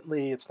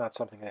instantly. It's not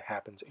something that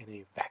happens in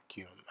a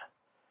vacuum.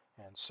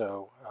 And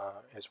so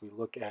as we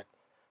look at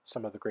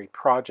some of the great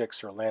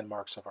projects or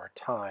landmarks of our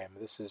time,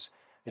 this is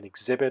an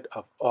exhibit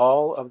of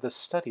all of the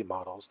study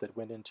models that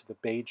went into the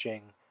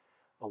Beijing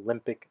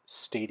Olympic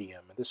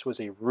Stadium. This was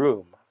a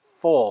room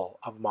full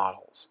of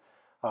models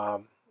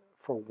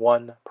for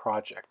one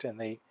project.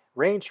 And they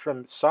ranged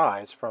from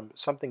size from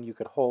something you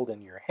could hold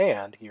in your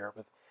hand here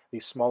with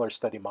these smaller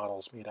study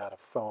models made out of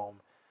foam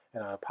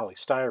and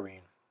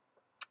polystyrene,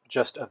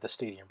 just of the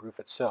stadium roof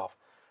itself,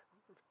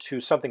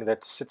 to something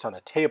that sits on a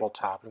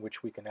tabletop in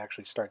which we can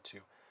actually start to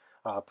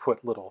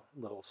put little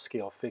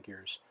scale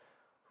figures,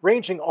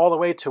 ranging all the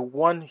way to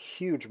one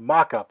huge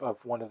mock-up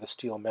of one of the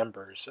steel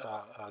members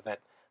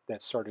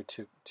that started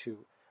to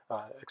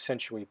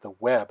accentuate the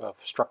web of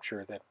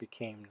structure that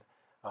became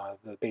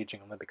the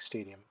Beijing Olympic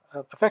Stadium,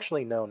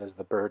 affectionately known as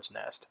the bird's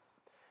nest.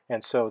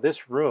 And so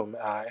this room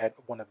at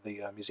one of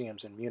the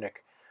museums in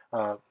Munich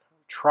uh,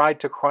 tried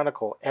to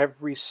chronicle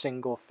every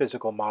single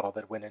physical model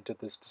that went into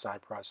this design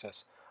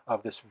process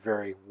of this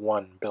very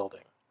one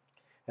building.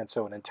 And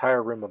so an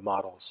entire room of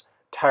models,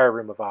 entire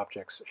room of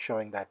objects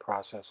showing that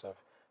process of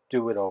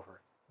do it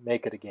over,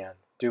 make it again,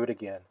 do it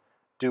again,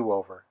 do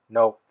over,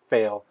 no,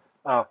 fail,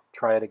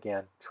 try it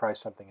again, try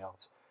something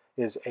else,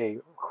 is a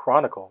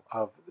chronicle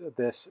of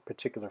this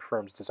particular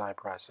firm's design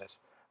process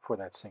for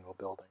that single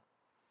building.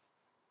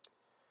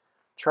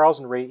 Charles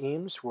and Ray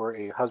Eames were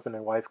a husband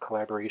and wife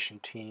collaboration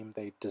team.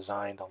 They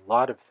designed a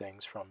lot of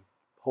things from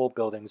whole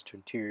buildings to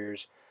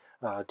interiors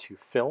to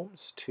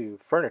films to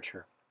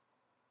furniture.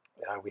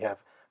 We have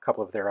a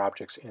couple of their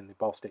objects in the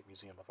Ball State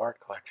Museum of Art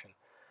collection.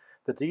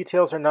 The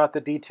details are not the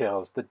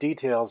details. The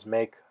details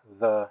make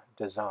the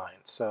design.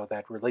 So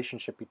that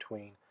relationship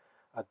between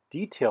a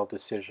detail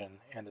decision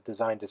and a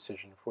design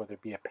decision, whether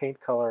it be a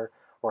paint color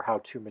or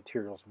how two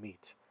materials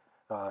meet,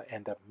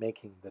 end up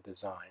making the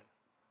design.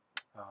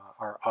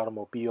 Our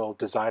automobile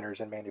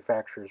designers and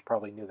manufacturers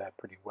probably knew that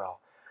pretty well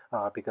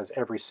because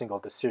every single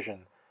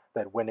decision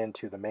that went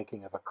into the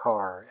making of a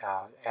car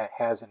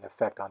has an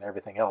effect on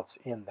everything else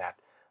in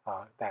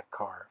that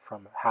car,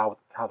 from how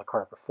the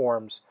car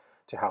performs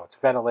to how it's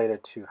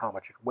ventilated to how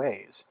much it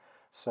weighs.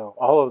 So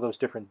all of those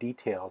different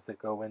details that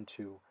go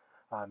into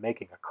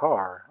making a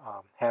car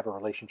have a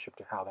relationship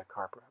to how that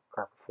car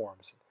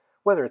performs,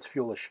 whether it's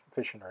fuel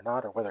efficient or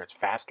not, or whether it's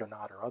fast or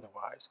not, or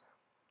otherwise.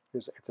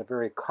 It's a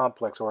very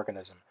complex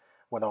organism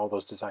when all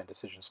those design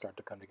decisions start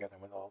to come together,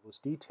 when all those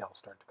details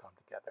start to come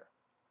together.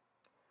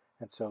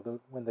 And so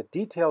when the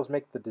details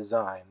make the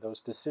design,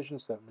 those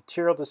decisions, the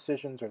material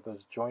decisions or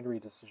those joinery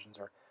decisions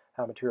or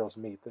how materials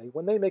meet,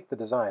 when they make the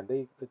design,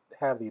 they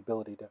have the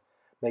ability to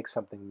make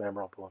something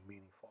memorable and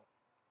meaningful.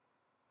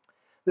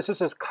 This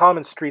is a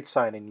common street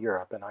sign in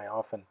Europe, and I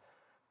often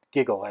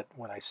giggle at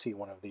when I see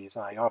one of these,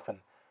 and I often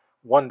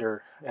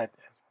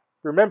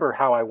remember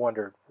how I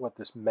wondered what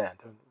this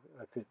meant,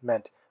 if it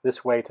meant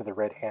this way to the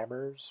Red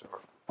Hammers,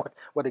 or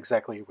what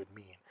exactly it would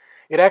mean.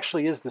 It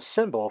actually is the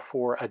symbol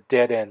for a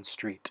dead-end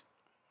street.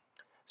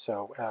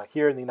 So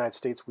here in the United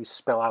States, we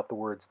spell out the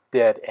words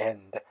dead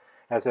end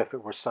as if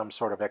it were some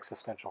sort of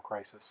existential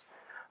crisis.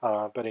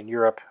 But in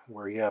Europe,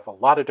 where you have a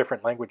lot of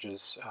different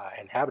languages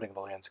inhabiting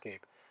the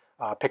landscape,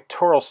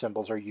 pictorial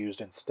symbols are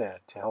used instead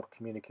to help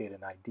communicate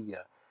an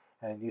idea.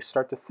 And you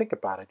start to think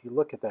about it. You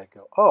look at that and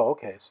go, oh,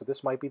 okay, so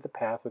this might be the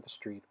path or the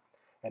street,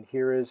 and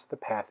here is the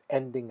path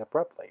ending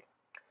abruptly.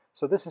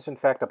 So this is in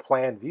fact a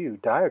plan view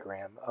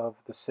diagram of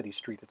the city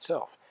street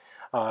itself.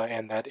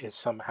 And that is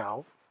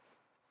somehow,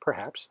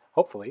 perhaps,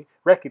 hopefully,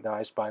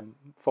 recognized by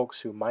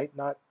folks who might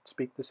not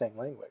speak the same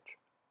language.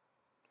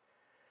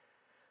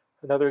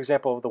 Another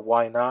example of the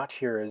why not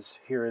here is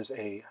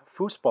a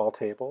foosball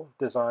table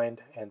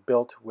designed and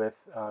built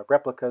with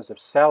replicas of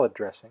salad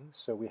dressings.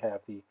 So we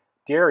have the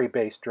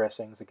dairy-based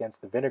dressings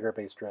against the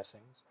vinegar-based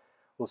dressings.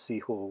 We'll see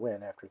who will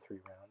win after 3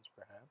 rounds,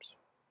 perhaps.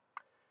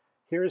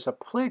 Here's a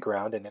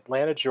playground in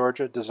Atlanta,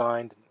 Georgia,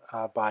 designed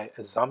by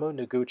Isamu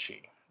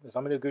Noguchi.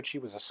 Isamu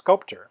Noguchi was a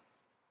sculptor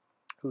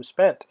who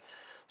spent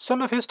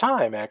some of his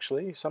time,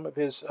 actually, some of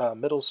his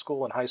middle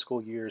school and high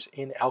school years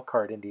in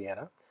Elkhart,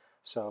 Indiana.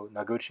 So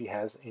Noguchi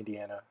has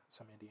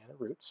some Indiana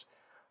roots,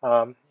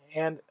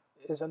 and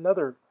is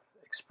another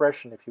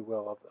expression, if you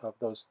will, of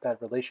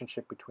that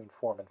relationship between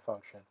form and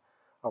function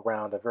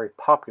around a very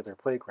popular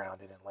playground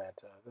in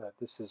Atlanta.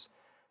 This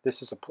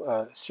is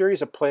a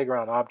series of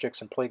playground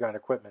objects and playground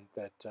equipment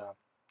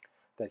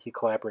that he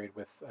collaborated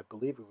with, I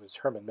believe it was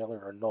Herman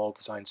Miller or Knoll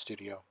Design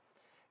Studio,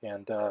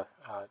 and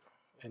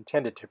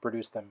intended to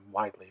produce them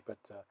widely, but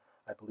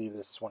I believe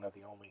this is one of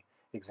the only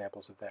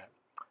examples of that.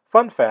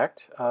 Fun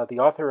fact, the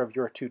author of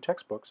your 2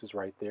 textbooks is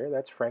right there.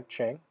 That's Frank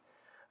Cheng.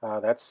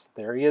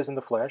 There he is in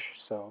the flesh.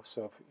 So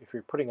if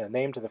you're putting a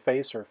name to the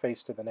face or a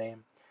face to the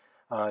name,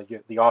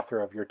 the author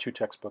of your 2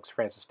 textbooks,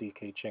 Francis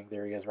D.K. Cheng,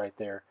 there he is right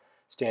there,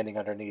 standing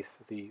underneath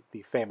the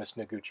famous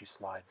Noguchi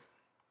slide.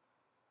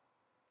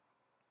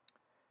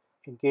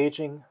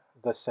 Engaging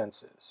the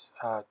senses.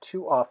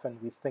 Too often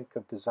we think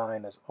of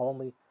design as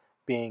only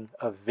being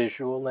a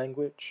visual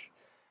language,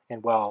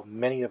 and while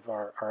many of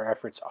our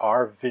efforts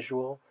are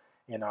visual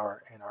in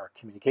our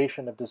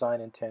communication of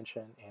design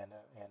intention and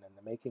in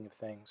the making of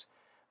things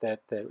that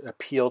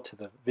appeal to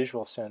the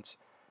visual sense,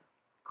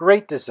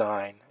 great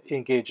design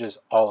engages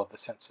all of the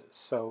senses.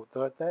 So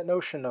that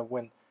notion of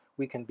when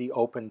we can be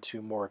open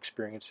to more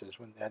experiences,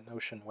 when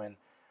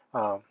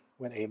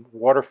a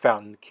water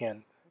fountain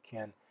can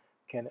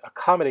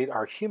accommodate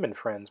our human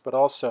friends, but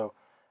also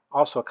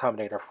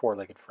accommodate our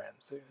 4-legged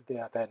friends.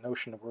 That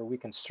notion of where we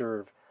can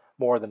serve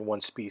more than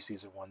one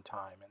species at one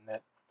time, and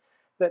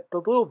that the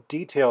little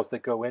details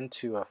that go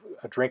into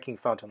a drinking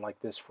fountain like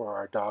this for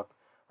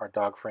our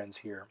dog friends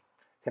here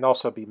can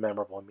also be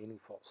memorable and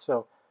meaningful.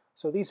 So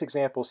these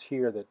examples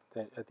here that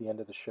at the end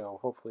of the show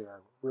hopefully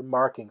are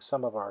remarking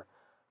some of our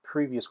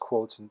previous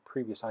quotes and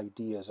previous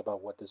ideas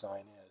about what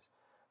design is.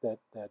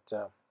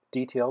 That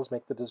details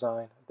make the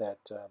design, that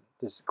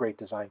this great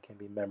design can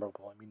be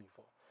memorable and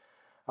meaningful.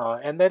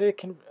 And that it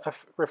can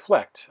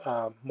reflect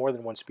more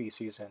than one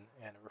species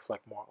and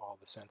reflect more all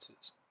the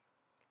senses.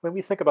 When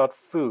we think about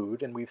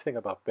food and we think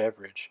about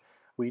beverage,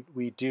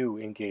 we do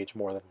engage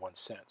more than one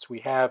sense. We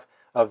have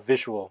a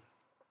visual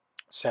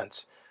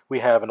sense. We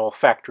have an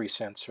olfactory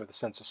sense, or the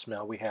sense of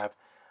smell. We have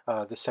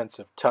the sense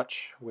of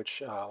touch,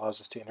 which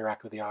allows us to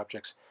interact with the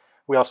objects.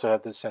 We also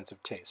have the sense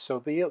of taste. So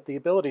the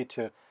ability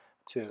to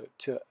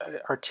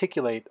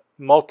articulate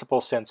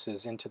multiple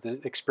senses into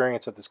the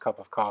experience of this cup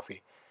of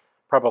coffee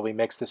probably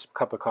makes this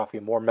cup of coffee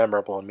more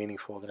memorable and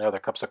meaningful than other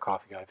cups of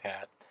coffee I've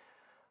had.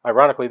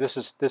 Ironically, this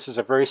is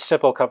a very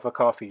simple cup of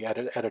coffee at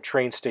a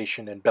train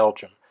station in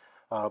Belgium,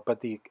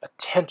 but the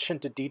attention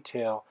to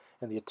detail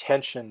and the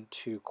attention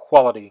to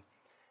quality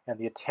and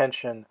the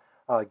attention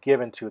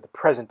given to the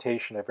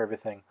presentation of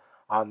everything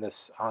on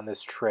this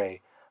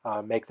tray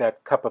make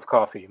that cup of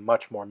coffee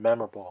much more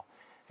memorable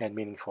and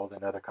meaningful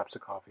than other cups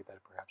of coffee that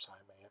perhaps I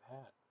may have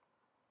had.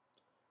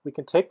 We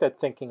can take that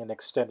thinking and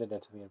extend it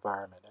into the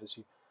environment.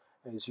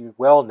 As you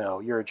well know,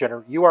 you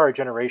are a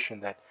generation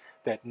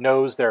that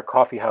knows their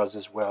coffee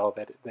houses well,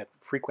 that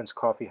frequents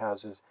coffee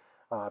houses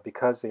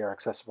because they are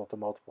accessible to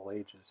multiple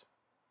ages.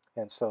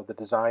 And so the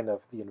design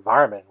of the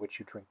environment in which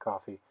you drink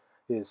coffee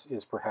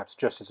is perhaps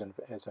just as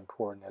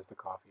important as the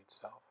coffee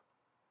itself.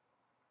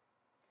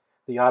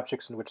 The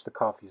objects in which the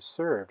coffee is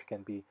served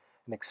can be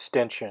an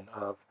extension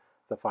of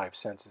the five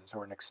senses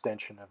or an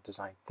extension of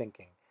design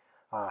thinking.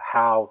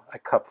 How a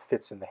cup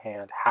fits in the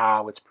hand,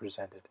 how it's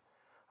presented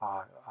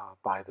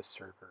by the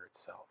server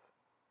itself.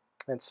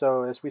 And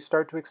so as we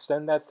start to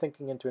extend that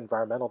thinking into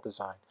environmental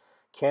design,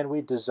 can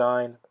we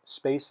design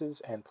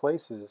spaces and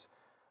places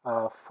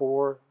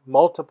for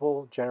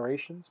multiple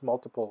generations,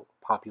 multiple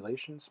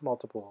populations,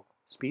 multiple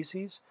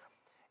species,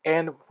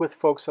 and with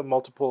folks of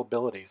multiple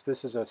abilities?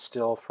 This is a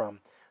still from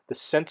the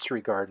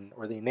sensory garden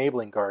or the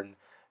enabling garden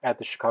at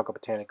the Chicago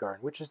Botanic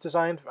Garden, which is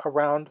designed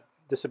around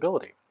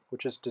disability,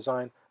 which is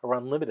designed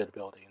around limited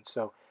ability. And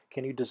so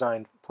can you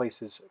design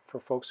places for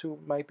folks who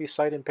might be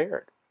sight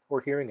impaired or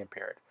hearing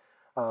impaired?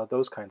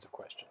 Those kinds of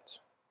questions.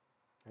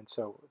 And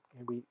so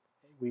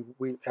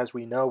as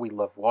we know, we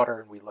love water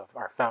and we love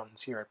our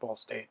fountains here at Ball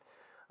State.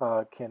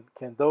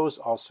 Can those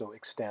also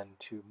extend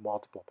to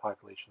multiple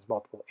populations,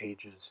 multiple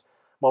ages,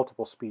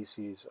 multiple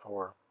species,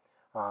 or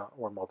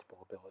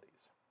multiple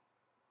abilities?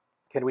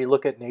 Can we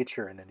look at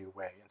nature in a new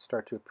way and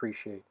start to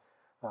appreciate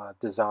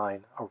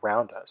design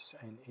around us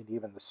and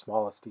even the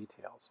smallest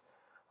details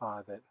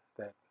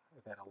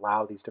that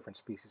allow these different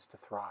species to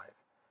thrive?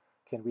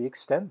 Can we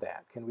extend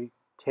that? Can we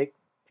take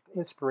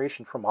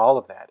inspiration from all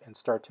of that and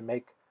start to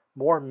make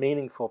more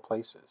meaningful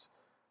places,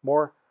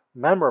 more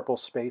memorable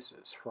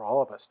spaces for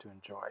all of us to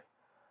enjoy?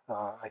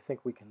 I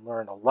think we can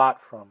learn a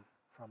lot from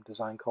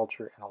design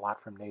culture and a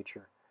lot from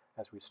nature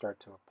as we start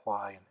to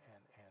apply and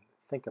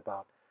think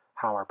about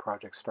how our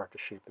projects start to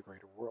shape the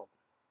greater world.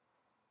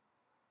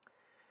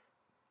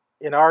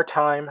 In our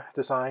time,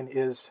 design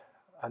is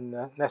a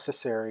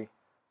necessary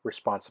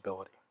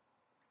responsibility.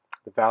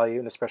 The value,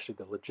 and especially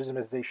the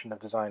legitimization of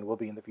design, will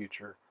be in the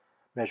future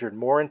measured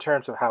more in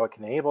terms of how it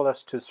can enable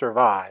us to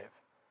survive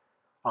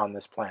on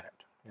this planet.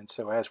 And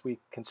so as we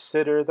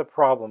consider the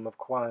problem of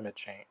climate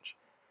change,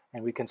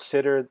 and we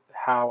consider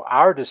how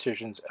our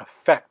decisions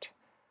affect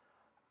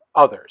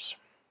others,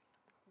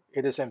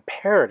 it is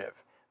imperative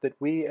that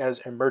we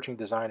as emerging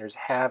designers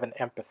have an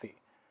empathy,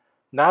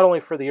 not only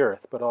for the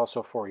earth, but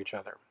also for each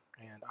other.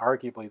 And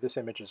arguably, this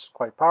image is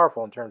quite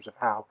powerful in terms of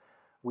how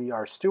we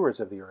are stewards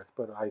of the earth,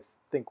 but I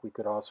think we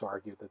could also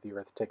argue that the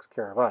earth takes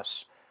care of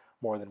us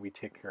more than we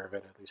take care of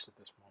it, at least at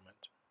this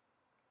moment.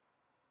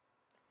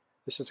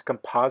 This is a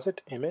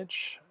composite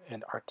image,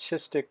 an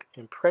artistic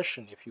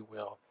impression, if you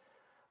will,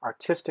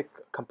 artistic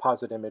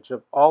composite image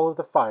of all of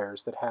the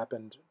fires that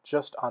happened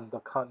just on the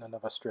continent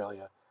of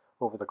Australia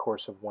over the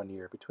course of 1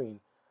 year, between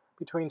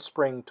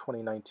spring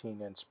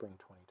 2019 and spring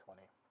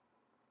 2020.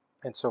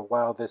 And so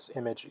while this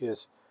image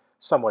is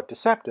somewhat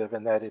deceptive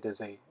in that it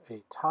is a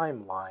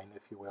timeline,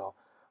 if you will,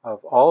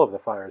 of all of the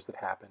fires that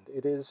happened,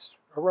 it is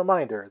a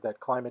reminder that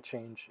climate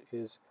change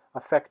is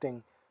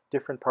affecting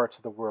different parts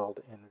of the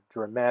world in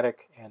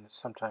dramatic and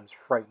sometimes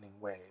frightening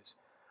ways,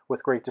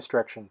 with great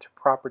destruction to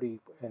property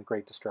and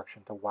great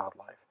destruction to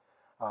wildlife.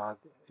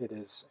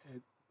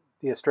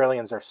 The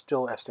Australians are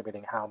still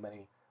estimating how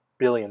many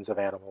billions of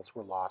animals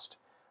were lost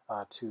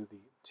to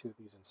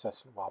these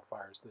incessant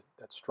wildfires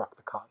that struck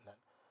the continent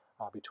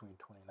between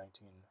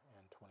 2019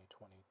 and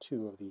 2020,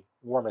 two of the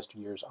warmest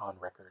years on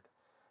record,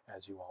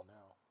 as you all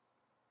know.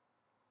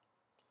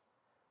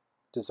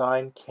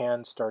 Design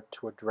can start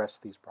to address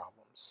these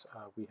problems.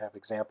 We have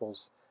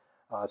examples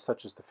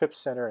such as the Phipps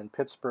Center in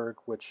Pittsburgh,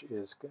 which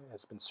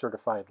has been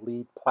certified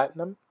LEED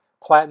Platinum.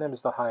 Platinum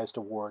is the highest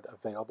award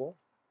available.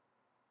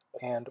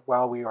 And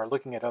while we are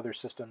looking at other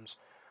systems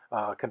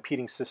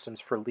competing systems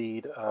for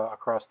lead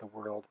across the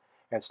world,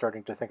 and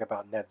starting to think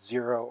about net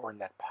zero or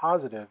net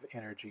positive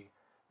energy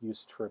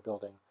usage for a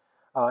building.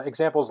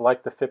 Examples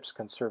like the Phipps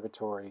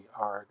Conservatory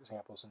are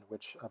examples in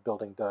which a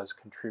building does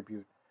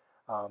contribute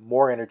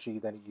more energy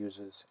than it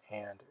uses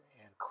and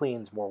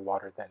cleans more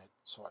water than it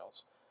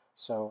soils.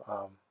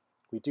 So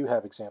we do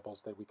have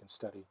examples that we can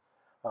study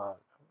uh,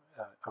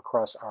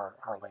 across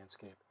our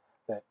landscape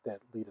that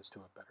lead us to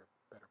a better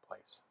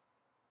place.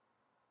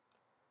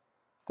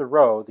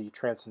 Thoreau, the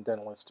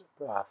transcendentalist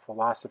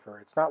philosopher,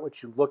 it's not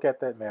what you look at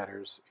that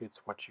matters,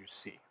 it's what you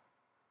see.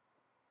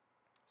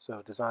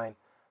 So design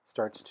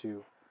starts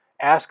to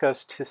ask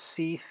us to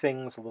see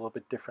things a little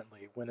bit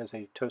differently. When is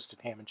a toasted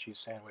ham and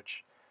cheese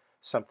sandwich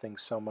something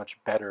so much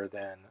better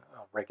than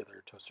a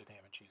regular toasted ham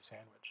and cheese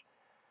sandwich?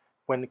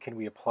 When can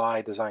we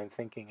apply design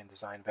thinking and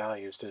design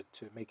values to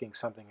making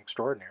something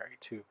extraordinary,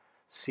 to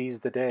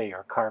seize the day,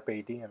 or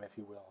carpe diem, if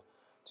you will,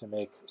 to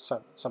make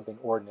something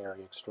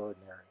ordinary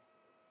extraordinary?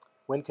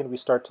 When can we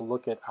start to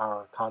look at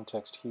our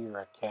context here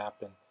at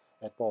CAP and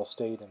at Ball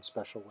State in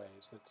special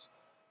ways?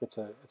 It's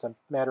a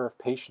matter of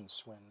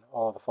patience when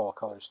all the fall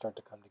colors start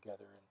to come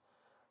together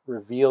and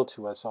reveal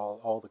to us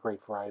all the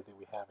great variety that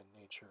we have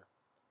in nature.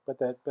 But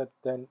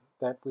then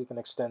that we can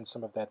extend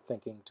some of that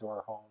thinking to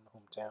our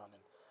hometown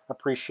and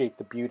appreciate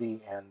the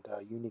beauty and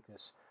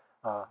uniqueness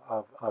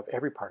of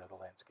every part of the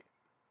landscape.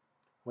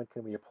 When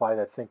can we apply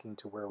that thinking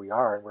to where we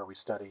are and where we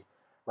study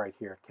right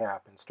here at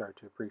CAP and start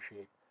to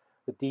appreciate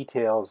the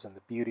details and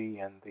the beauty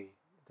and the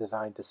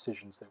design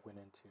decisions that went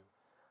into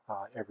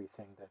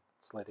everything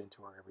that's led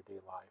into our everyday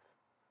life?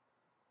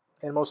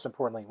 And most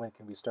importantly, when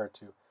can we start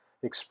to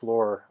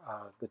explore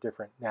the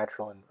different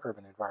natural and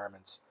urban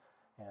environments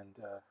and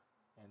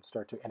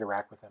start to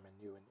interact with them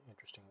in new and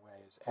interesting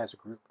ways as a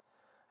group?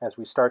 As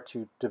we start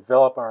to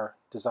develop our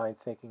design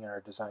thinking and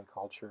our design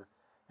culture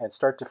and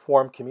start to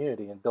form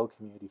community and build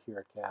community here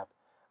at CAP,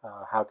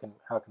 how can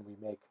we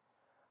make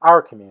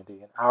our community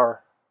and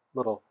our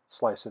little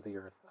slice of the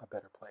earth a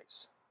better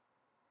place?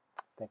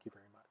 Thank you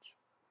very much.